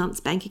last 3 months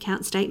bank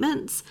account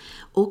statements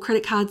or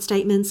credit card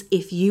statements.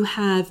 If you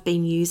have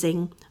been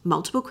using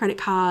multiple credit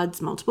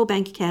cards, multiple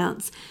bank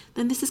accounts,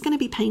 then this is going to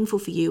be painful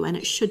for you, and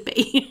it should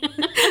be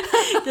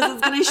because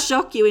it's going to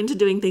shock you into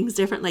doing things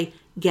differently.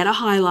 Get a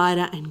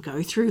highlighter and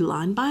go through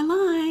line by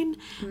line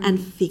and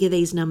figure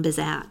these numbers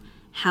out.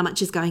 How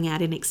much is going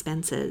out in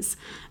expenses?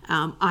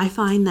 I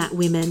find that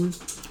women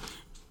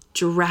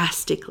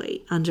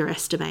drastically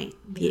underestimate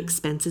the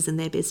expenses in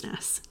their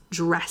business.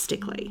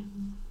 Drastically.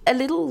 A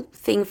little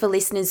thing for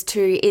listeners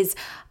too is,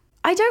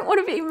 I don't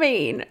want to be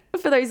mean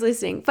for those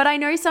listening, but I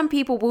know some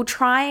people will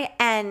try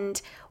and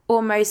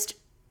almost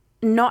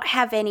not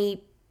have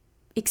any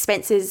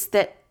expenses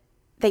that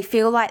they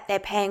feel like they're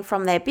paying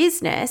from their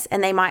business,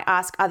 and they might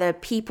ask other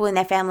people in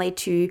their family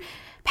to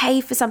pay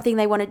for something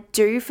they want to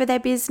do for their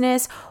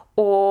business,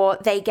 or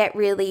they get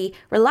really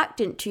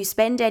reluctant to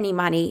spend any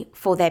money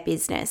for their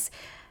business.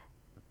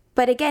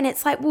 But again,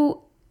 it's like,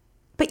 well,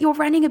 but you're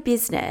running a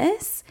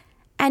business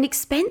and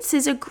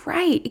expenses are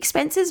great.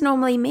 Expenses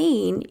normally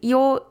mean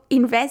you're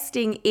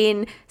investing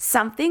in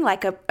something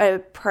like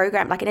a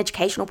program, like an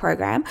educational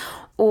program,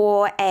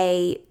 or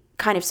a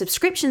kind of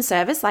subscription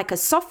service like a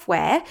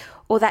software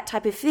or that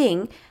type of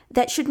thing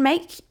that should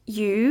make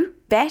you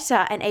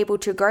better and able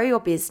to grow your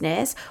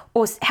business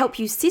or help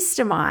you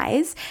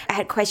systemize. I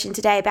had a question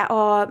today about,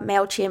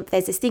 MailChimp,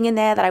 there's this thing in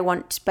there that I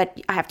want, but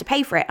I have to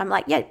pay for it. I'm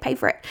like, yeah, pay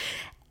for it.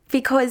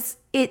 because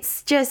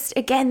it's just,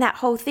 again, that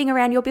whole thing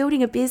around you're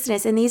building a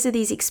business and these are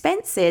these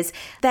expenses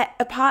that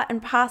are part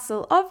and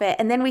parcel of it.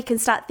 And then we can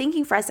start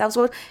thinking for ourselves,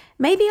 well,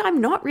 maybe I'm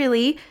not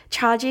really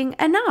charging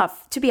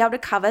enough to be able to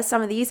cover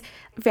some of these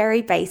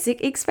very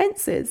basic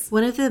expenses.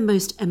 One of the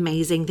most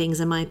amazing things,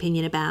 in my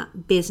opinion,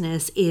 about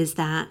business is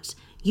that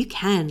you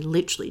can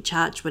literally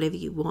charge whatever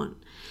you want.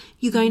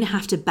 You're going to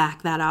have to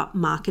back that up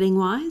marketing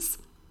wise,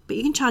 but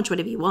you can charge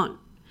whatever you want.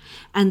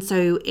 And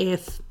so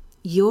if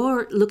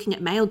you're looking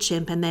at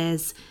MailChimp and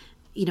there's,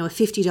 a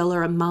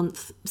 $50 a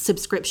month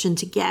subscription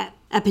to get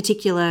a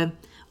particular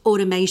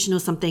automation or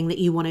something that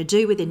you want to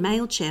do within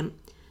MailChimp,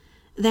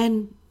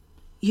 then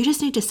you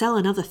just need to sell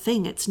another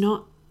thing. It's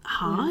not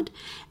hard.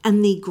 Yeah.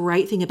 And the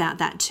great thing about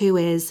that too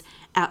is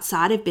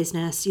outside of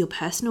business, your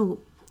personal,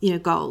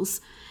 goals.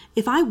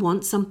 If I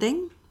want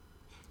something,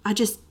 I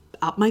just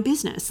up my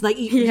business. Like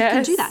you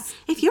can do that.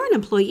 If you're an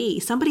employee,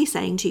 somebody's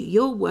saying to you,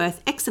 you're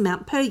worth X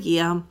amount per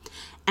year,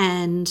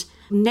 and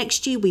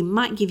next year we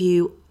might give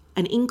you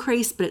an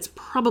increase, but it's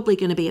probably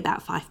going to be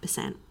about 5%.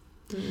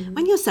 Mm-hmm.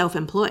 When you're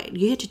self-employed,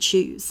 you get to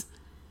choose.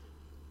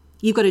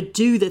 You've got to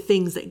do the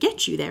things that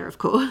get you there, of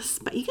course,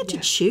 but you get to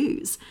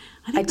choose.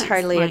 I think I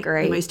totally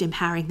agree. The most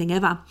empowering thing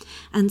ever.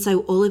 And so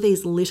all of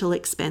these little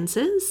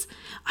expenses,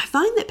 I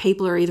find that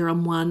people are either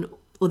on one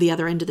or the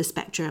other end of the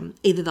spectrum.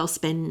 Either they'll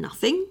spend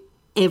nothing.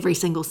 Every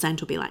single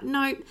cent will be like,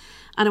 no,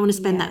 I don't want to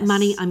spend that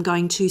money. I'm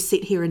going to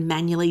sit here and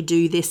manually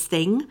do this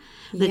thing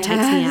that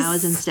takes me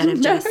hours instead of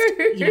just,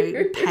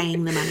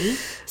 paying the money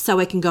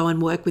so I can go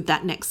and work with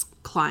that next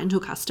client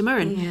or customer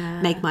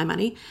and make my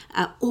money.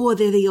 Or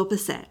they're the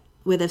opposite,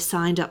 where they've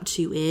signed up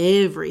to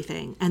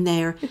everything and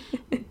they're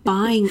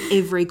buying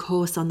every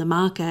course on the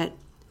market,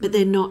 but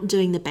they're not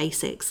doing the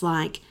basics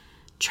like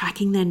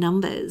tracking their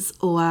numbers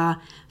or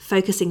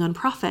focusing on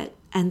profit.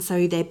 And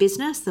so their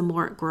business, the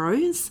more it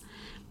grows,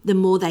 the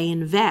more they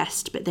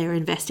invest, but they're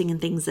investing in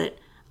things that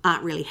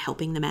aren't really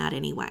helping them out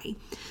anyway.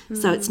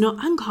 So it's not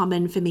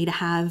uncommon for me to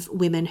have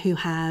women who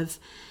have,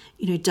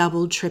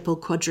 doubled, tripled,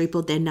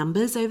 quadrupled their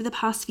numbers over the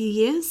past few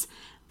years,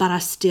 but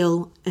are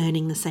still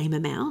earning the same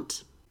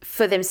amount.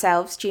 For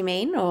themselves, do you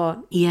mean?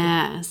 Or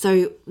yeah.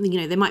 So,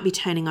 they might be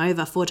turning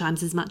over 4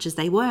 times as much as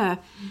they were,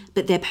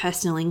 but their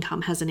personal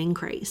income hasn't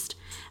increased.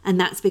 And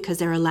that's because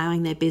they're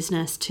allowing their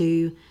business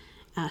to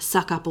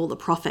suck up all the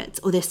profits,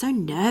 or they're so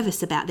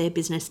nervous about their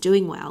business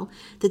doing well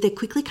that they're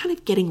quickly kind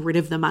of getting rid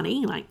of the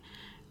money. Like,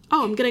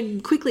 oh, I'm going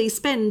to quickly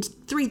spend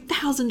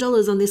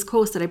 $3,000 on this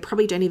course that I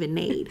probably don't even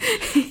need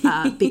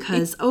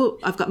because,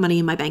 I've got money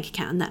in my bank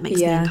account and that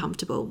makes me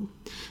uncomfortable.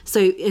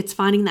 So it's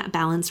finding that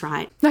balance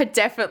right. I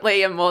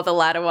definitely am more the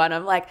latter one.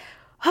 I'm like,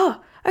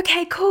 oh,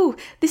 okay, cool.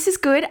 This is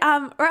good.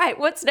 Right,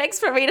 what's next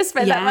for me to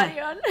spend that money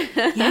on?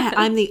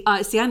 I'm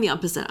the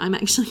opposite. I'm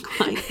actually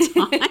quite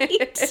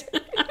tight.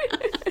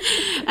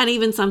 And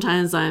even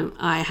sometimes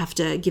I have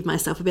to give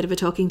myself a bit of a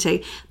talking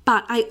to.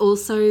 But I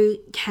also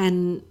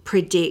can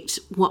predict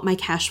what my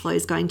cash flow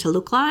is going to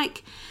look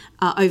like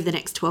over the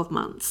next 12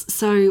 months.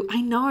 So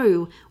I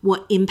know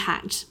what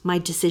impact my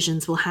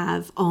decisions will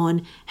have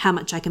on how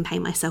much I can pay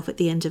myself at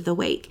the end of the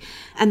week.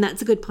 And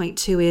that's a good point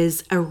too,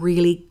 is a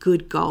really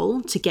good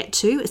goal to get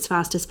to as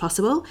fast as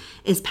possible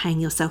is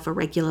paying yourself a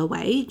regular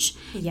wage,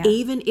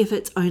 even if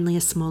it's only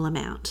a small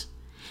amount.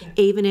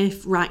 Even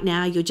if right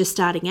now you're just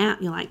starting out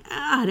and you're like,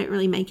 I don't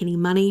really make any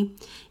money.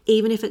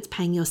 Even if it's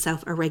paying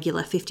yourself a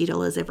regular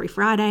 $50 every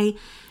Friday,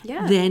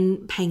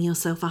 then paying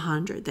yourself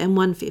 $100, then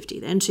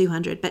 $150, then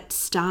 $200. But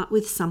start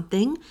with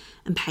something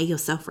and pay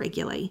yourself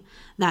regularly.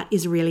 That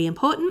is really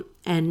important.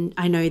 And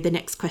I know the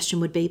next question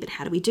would be, but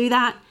how do we do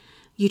that?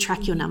 You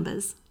track your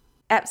numbers.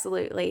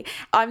 Absolutely.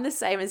 I'm the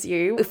same as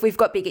you. If we've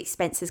got big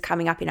expenses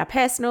coming up in our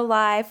personal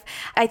life,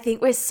 I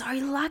think we're so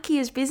lucky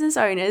as business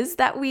owners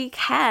that we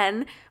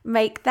can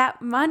make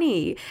that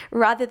money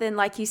rather than,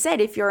 like you said,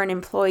 if you're an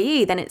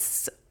employee, then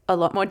it's a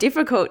lot more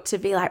difficult to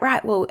be like,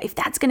 right, well, if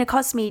that's going to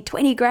cost me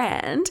 20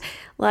 grand,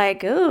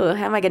 like, oh,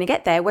 how am I going to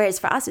get there? Whereas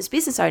for us as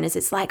business owners,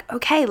 it's like,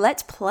 okay,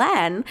 let's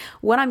plan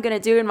what I'm going to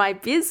do in my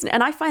business.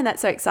 And I find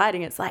that so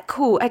exciting. It's like,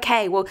 cool,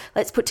 okay, well,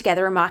 let's put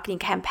together a marketing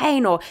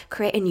campaign or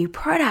create a new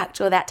product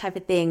or that type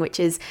of thing, which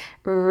is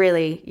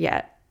really,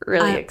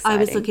 really exciting.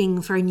 I was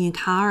looking for a new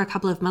car a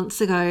couple of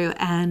months ago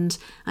and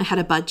I had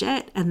a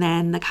budget, and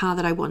then the car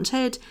that I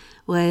wanted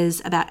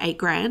was about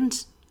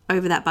 $8,000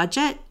 over that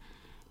budget.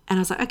 And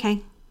I was like,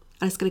 okay,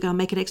 I just got to go and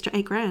make an extra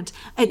 $8,000.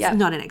 It's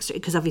not an extra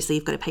because obviously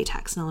you've got to pay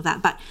tax and all of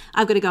that, but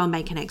I've got to go and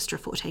make an extra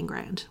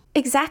 $14,000.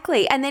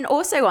 Exactly. And then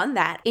also on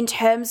that, in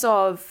terms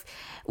of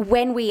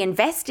when we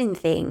invest in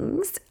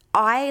things,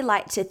 I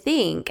like to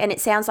think, and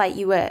it sounds like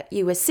you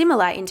were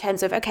similar in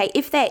terms of, okay,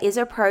 if there is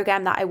a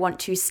program that I want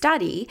to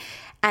study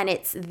and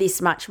it's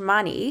this much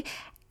money,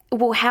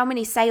 well, how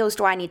many sales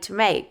do I need to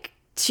make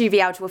to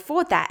be able to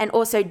afford that? And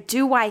also,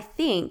 do I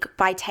think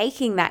by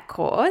taking that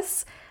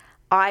course,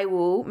 I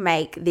will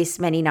make this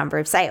many number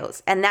of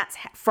sales? And that's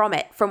from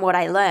what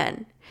I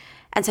learn.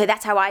 And so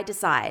that's how I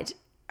decide,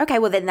 okay,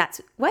 well then that's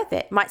worth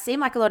it. Might seem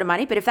like a lot of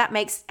money, but if that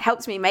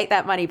helps me make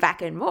that money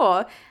back and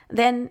more,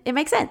 then it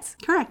makes sense.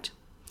 Correct.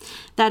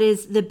 That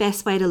is the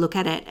best way to look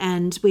at it.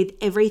 And with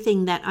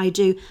everything that I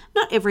do,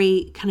 not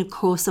every kind of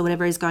course or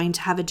whatever is going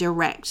to have a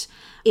direct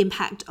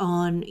impact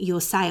on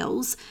your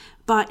sales.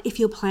 But if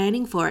you're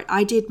planning for it,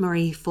 I did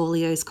Marie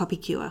Forleo's Copy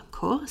Cure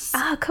course.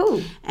 Ah,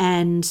 cool.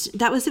 And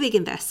that was a big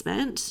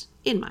investment.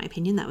 In my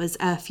opinion, that was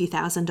a few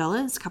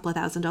 $1,000s, a couple of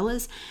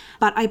 $1,000s.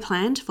 But I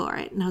planned for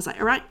it. And I was like,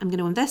 all right, I'm going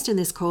to invest in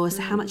this course.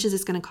 How much is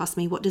this going to cost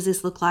me? What does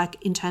this look like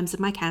in terms of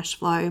my cash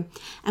flow?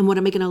 And what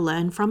am I going to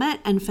learn from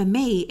it? And for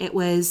me, it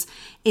was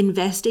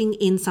investing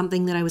in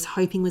something that I was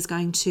hoping was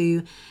going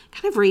to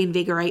kind of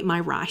reinvigorate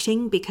my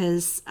writing,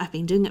 because I've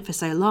been doing it for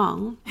so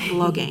long,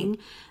 blogging,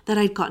 that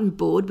I'd gotten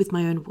bored with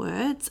my own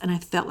words and I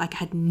felt like I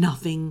had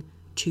nothing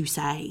to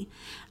say.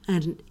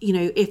 And,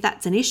 if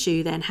that's an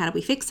issue, then how do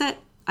we fix it?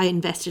 I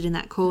invested in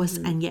that course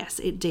and yes,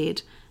 it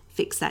did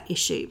fix that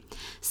issue.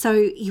 So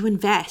you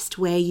invest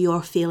where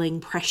you're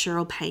feeling pressure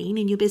or pain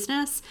in your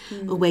business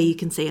or where you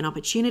can see an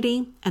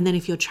opportunity. And then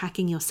if you're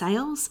tracking your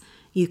sales,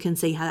 you can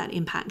see how that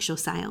impacts your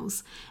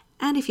sales.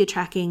 And if you're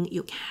tracking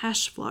your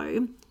cash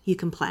flow, you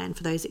can plan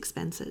for those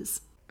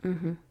expenses.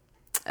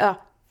 Oh,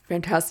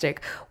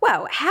 fantastic.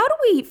 Well, how do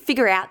we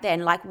figure out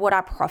then what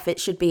our profit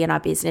should be in our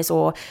business,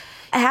 or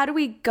how do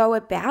we go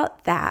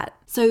about that?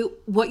 So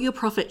what your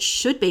profit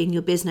should be in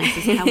your business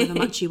is however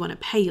much you want to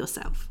pay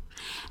yourself.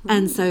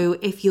 And so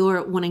if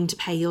you're wanting to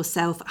pay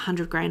yourself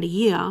 $100,000 a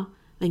year,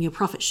 then your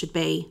profit should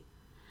be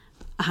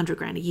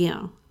 $100,000 a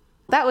year.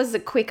 That was a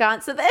quick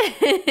answer there.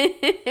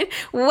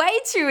 Way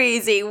too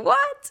easy.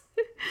 What?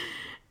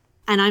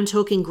 And I'm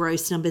talking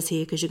gross numbers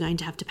here because you're going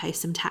to have to pay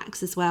some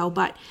tax as well.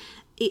 But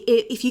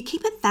if you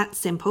keep it that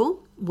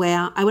simple,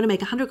 where I want to make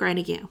 $100,000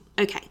 a year,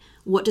 okay,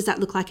 what does that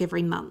look like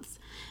every month?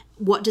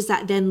 What does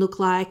that then look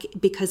like?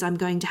 Because I'm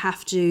going to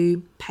have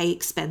to pay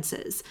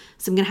expenses.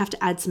 So I'm going to have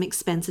to add some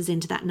expenses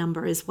into that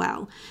number as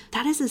well.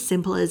 That is as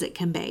simple as it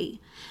can be.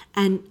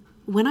 And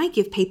when I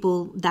give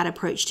people that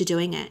approach to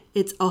doing it,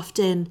 it's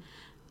often,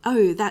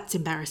 oh, that's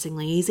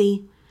embarrassingly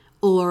easy.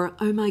 Or,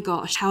 oh my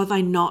gosh, how have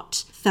I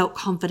not felt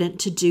confident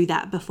to do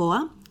that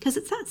before? Because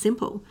it's that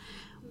simple.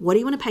 What do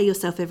you want to pay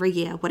yourself every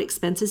year? What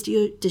expenses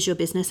does your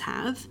business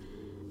have?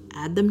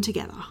 Add them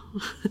together.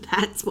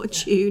 That's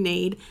what you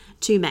need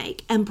to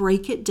make, and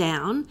break it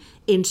down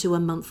into a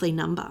monthly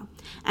number.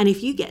 And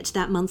if you get to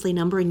that monthly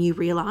number and you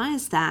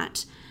realize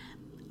that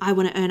I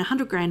want to earn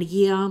 $100,000 a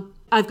year,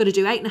 I've got to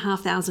do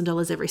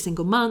 $8,500 every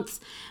single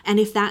month. And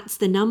if that's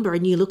the number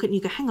and you look at it and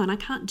you go, hang on, I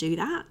can't do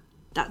that.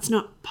 That's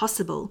not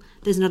possible.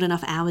 There's not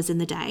enough hours in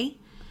the day.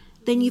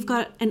 Then you've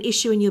got an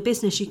issue in your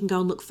business you can go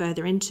and look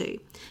further into.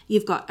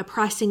 You've got a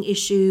pricing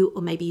issue,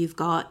 or maybe you've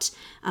got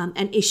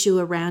an issue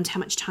around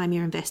how much time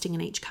you're investing in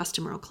each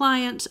customer or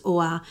client,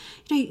 or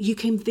you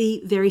can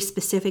be very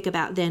specific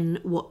about then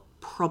what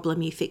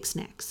problem you fix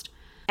next.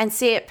 And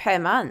see it per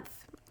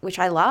month, which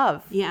I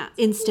love. Yeah.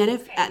 Instead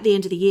of at the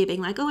end of the year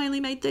being like, oh, I only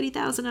made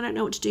 $30,000, I don't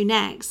know what to do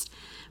next.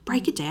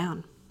 Break it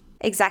down.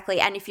 Exactly.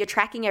 And if you're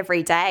tracking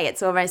every day,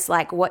 it's almost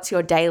like, what's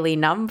your daily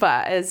number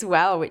as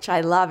well, which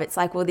I love. It's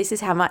like, well, this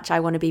is how much I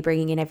want to be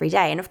bringing in every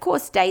day. And of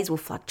course, days will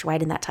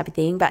fluctuate and that type of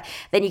thing. But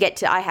then you get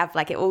to, I have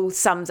it all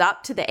sums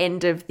up to the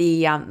end of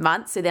the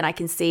month. So then I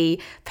can see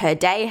per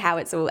day how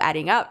it's all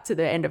adding up to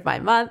the end of my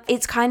month.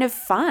 It's kind of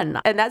fun.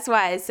 And that's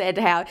why I said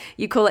how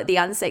you call it the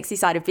unsexy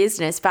side of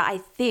business. But I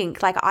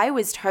think I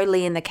was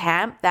totally in the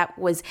camp that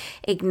was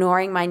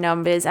ignoring my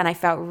numbers, and I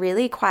felt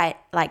really quite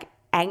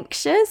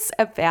anxious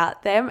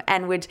about them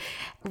and would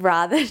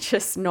rather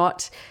just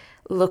not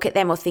look at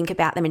them or think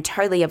about them, and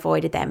totally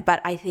avoided them. But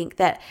I think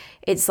that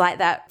it's like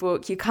that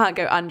book, you can't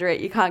go under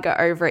it, you can't go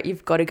over it,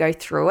 you've got to go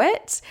through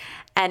it.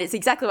 And it's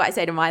exactly what I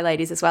say to my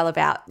ladies as well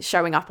about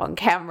showing up on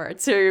camera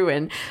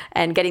too,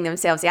 and getting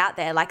themselves out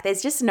there.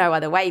 There's just no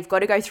other way. You've got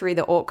to go through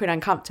the awkward,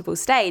 uncomfortable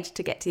stage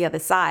to get to the other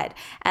side.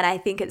 And I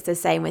think it's the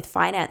same with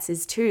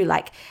finances too.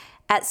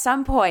 At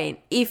some point,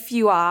 if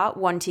you are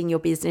wanting your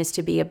business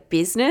to be a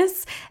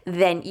business,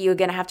 then you're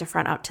going to have to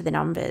front up to the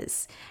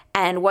numbers.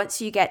 And once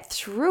you get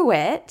through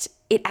it,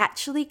 it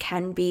actually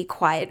can be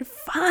quite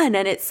fun.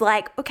 And it's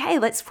like, okay,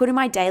 let's put in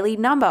my daily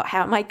number.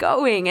 How am I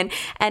going?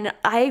 And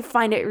I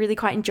find it really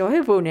quite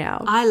enjoyable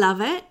now. I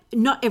love it.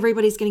 Not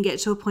everybody's going to get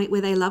to a point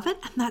where they love it,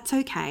 and that's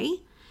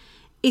okay.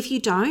 If you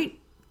don't,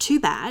 too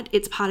bad.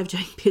 It's part of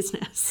doing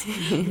business.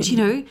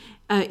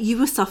 But, you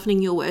were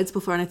softening your words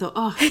before, and I thought,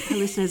 oh, the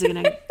listeners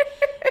are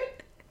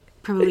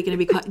probably going to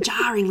be quite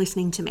jarring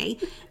listening to me.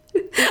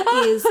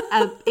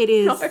 It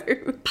is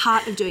No.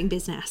 part of doing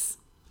business.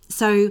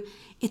 So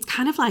it's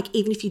kind of like,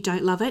 even if you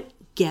don't love it,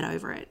 get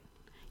over it.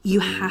 You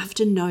have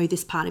to know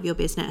this part of your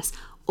business,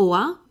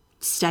 or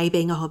stay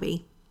being a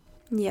hobby.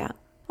 Yeah.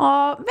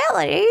 Oh,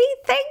 Melanie,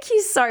 thank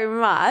you so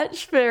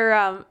much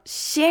for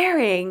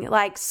sharing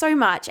so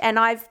much. And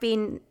I've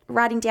been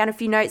writing down a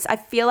few notes. I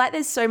feel like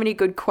there's so many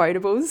good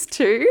quotables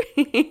too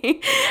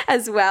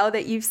as well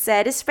that you've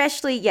said,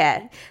 especially,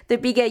 the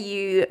bigger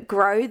you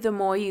grow, the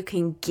more you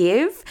can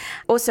give.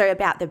 Also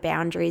about the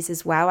boundaries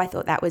as well. I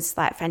thought that was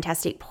like a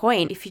fantastic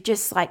point. If you're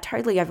just like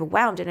totally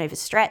overwhelmed and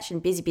overstretched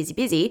and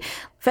busy,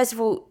 first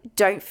of all,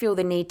 don't feel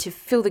the need to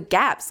fill the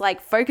gaps,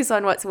 like focus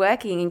on what's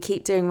working and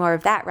keep doing more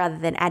of that rather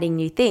than adding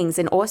new things.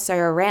 And also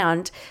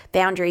around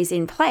boundaries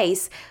in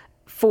place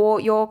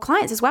for your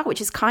clients as well, which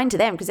is kind to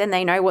them because then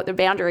they know what the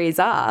boundaries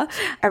are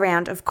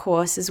around, of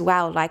course, as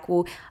well. Like,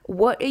 well,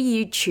 what are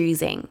you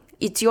choosing?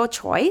 It's your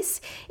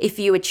choice. If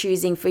you are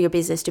choosing for your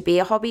business to be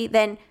a hobby,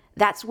 then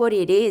that's what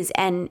it is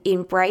and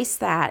embrace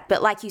that.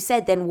 But like you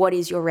said, then what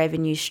is your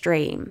revenue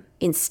stream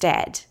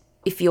instead?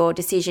 If your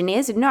decision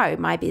is, no,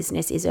 my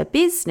business is a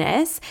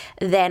business,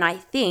 then I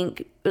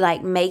think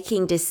like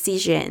making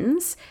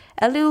decisions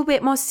a little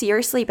bit more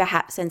seriously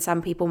perhaps than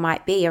some people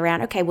might be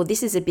around, okay, well,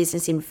 this is a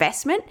business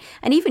investment,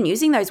 and even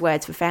using those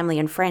words for family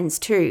and friends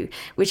too,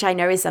 which I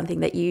know is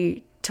something that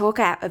you talk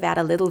about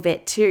a little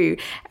bit too,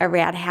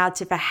 around how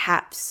to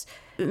perhaps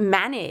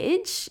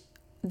manage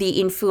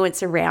the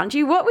influence around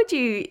you. What would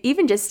you,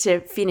 even just to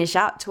finish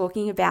up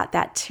talking about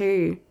that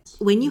too?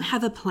 When you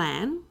have a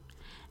plan,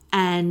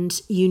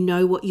 and you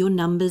know what your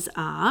numbers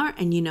are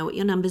and you know what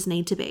your numbers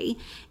need to be,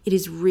 it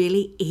is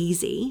really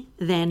easy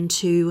then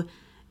to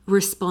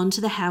respond to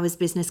the how is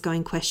business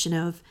going question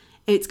of,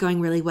 it's going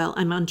really well,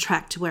 I'm on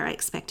track to where I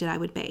expected I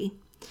would be.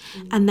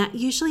 And that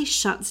usually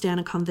shuts down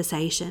a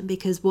conversation,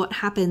 because what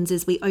happens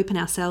is we open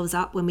ourselves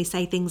up when we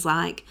say things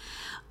like,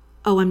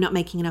 oh, I'm not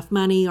making enough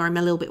money, or I'm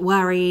a little bit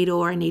worried,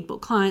 or I need more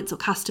clients or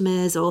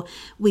customers, or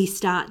we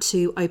start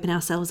to open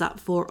ourselves up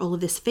for all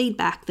of this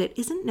feedback that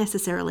isn't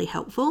necessarily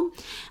helpful.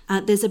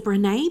 There's a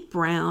Brené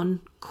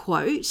Brown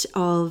quote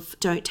of,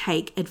 don't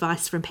take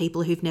advice from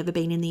people who've never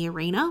been in the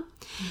arena.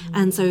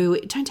 And so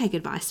don't take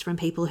advice from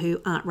people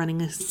who aren't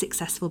running a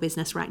successful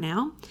business right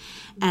now.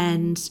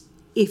 And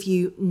if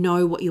you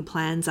know what your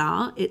plans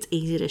are, it's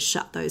easy to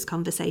shut those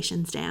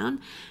conversations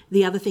down.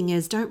 The other thing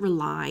is, don't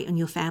rely on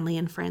your family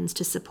and friends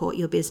to support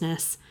your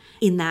business,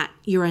 in that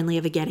you're only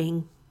ever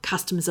getting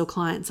customers or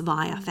clients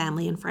via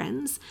family and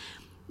friends.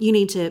 You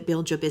need to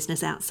build your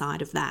business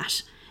outside of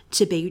that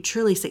to be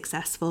truly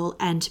successful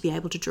and to be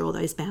able to draw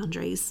those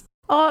boundaries.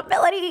 Oh,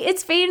 Melanie,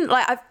 it's been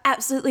like, I've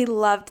absolutely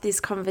loved this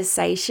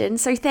conversation.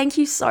 So thank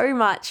you so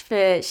much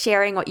for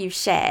sharing what you've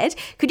shared.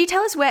 Could you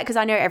tell us where, because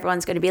I know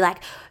everyone's going to be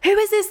like, who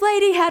is this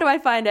lady? How do I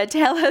find her?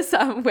 Tell us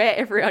where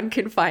everyone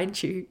can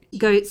find you.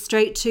 Go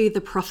straight to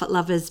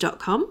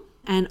theprofitlovers.com,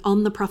 and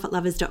on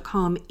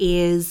theprofitlovers.com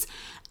is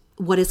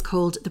what is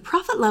called the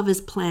Profit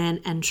Lovers Plan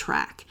and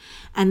Track.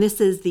 And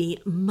this is the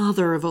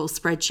mother of all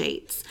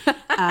spreadsheets.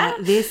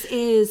 This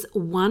is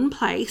one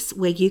place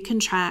where you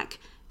can track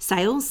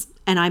sales,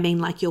 and I mean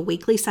like your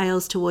weekly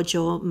sales towards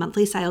your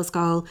monthly sales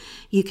goal.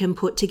 You can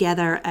put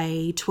together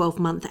a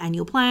 12-month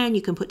annual plan.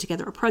 You can put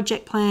together a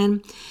project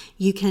plan.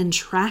 You can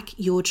track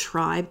your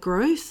tribe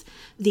growth,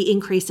 the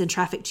increase in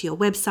traffic to your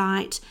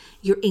website,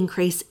 your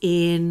increase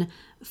in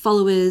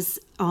followers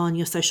on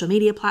your social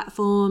media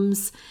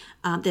platforms.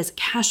 There's a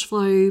cash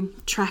flow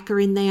tracker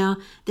in there.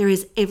 There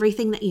is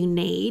everything that you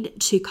need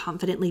to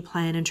confidently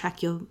plan and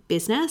track your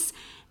business,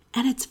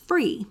 and it's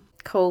free.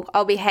 Cool.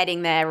 I'll be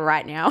heading there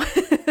right now.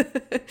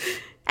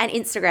 And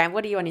Instagram.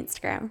 What are you on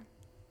Instagram?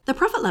 The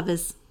Profit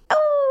Lovers.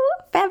 Oh,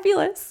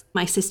 fabulous.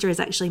 My sister is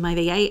actually my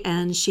VA,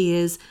 and she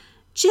is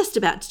just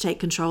about to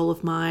take control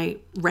of my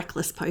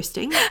reckless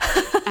posting.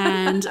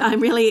 And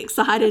I'm really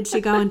excited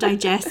to go and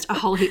digest a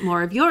whole heap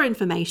more of your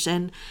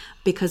information,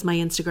 because my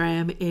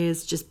Instagram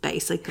is just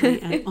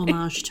basically an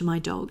homage to my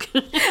dog.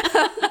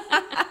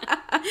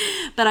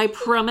 But I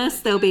promise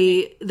there'll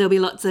be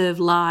lots of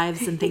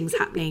lives and things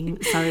happening,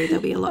 so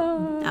there'll be a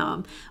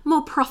lot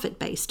more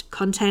profit-based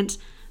content.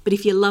 But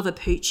if you love a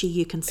poochie,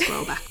 you can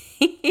scroll back.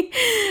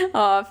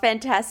 Oh,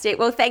 fantastic.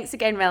 Well, thanks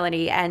again,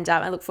 Melanie, and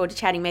I look forward to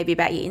chatting maybe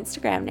about your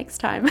Instagram next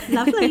time.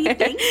 Lovely.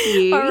 Thank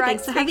you. All right,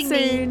 thanks for having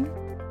me.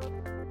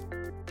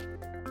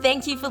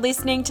 Thank you for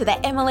listening to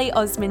the Emily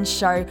Osmond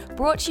Show,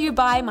 brought to you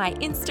by my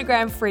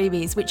Instagram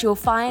freebies, which you'll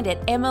find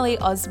at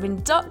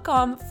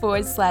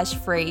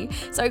emilyosmond.com/free.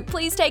 So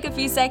please take a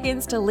few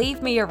seconds to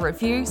leave me a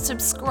review,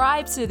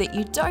 subscribe so that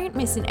you don't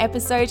miss an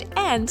episode,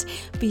 and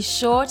be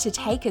sure to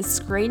take a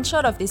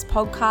screenshot of this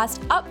podcast,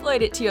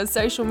 upload it to your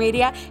social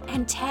media,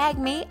 and tag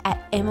me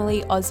at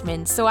Emily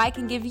Osmond so I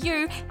can give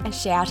you a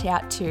shout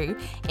out too.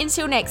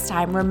 Until next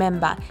time,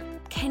 remember,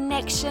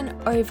 connection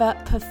over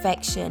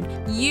perfection.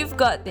 You've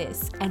got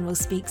this, and we'll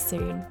speak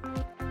soon.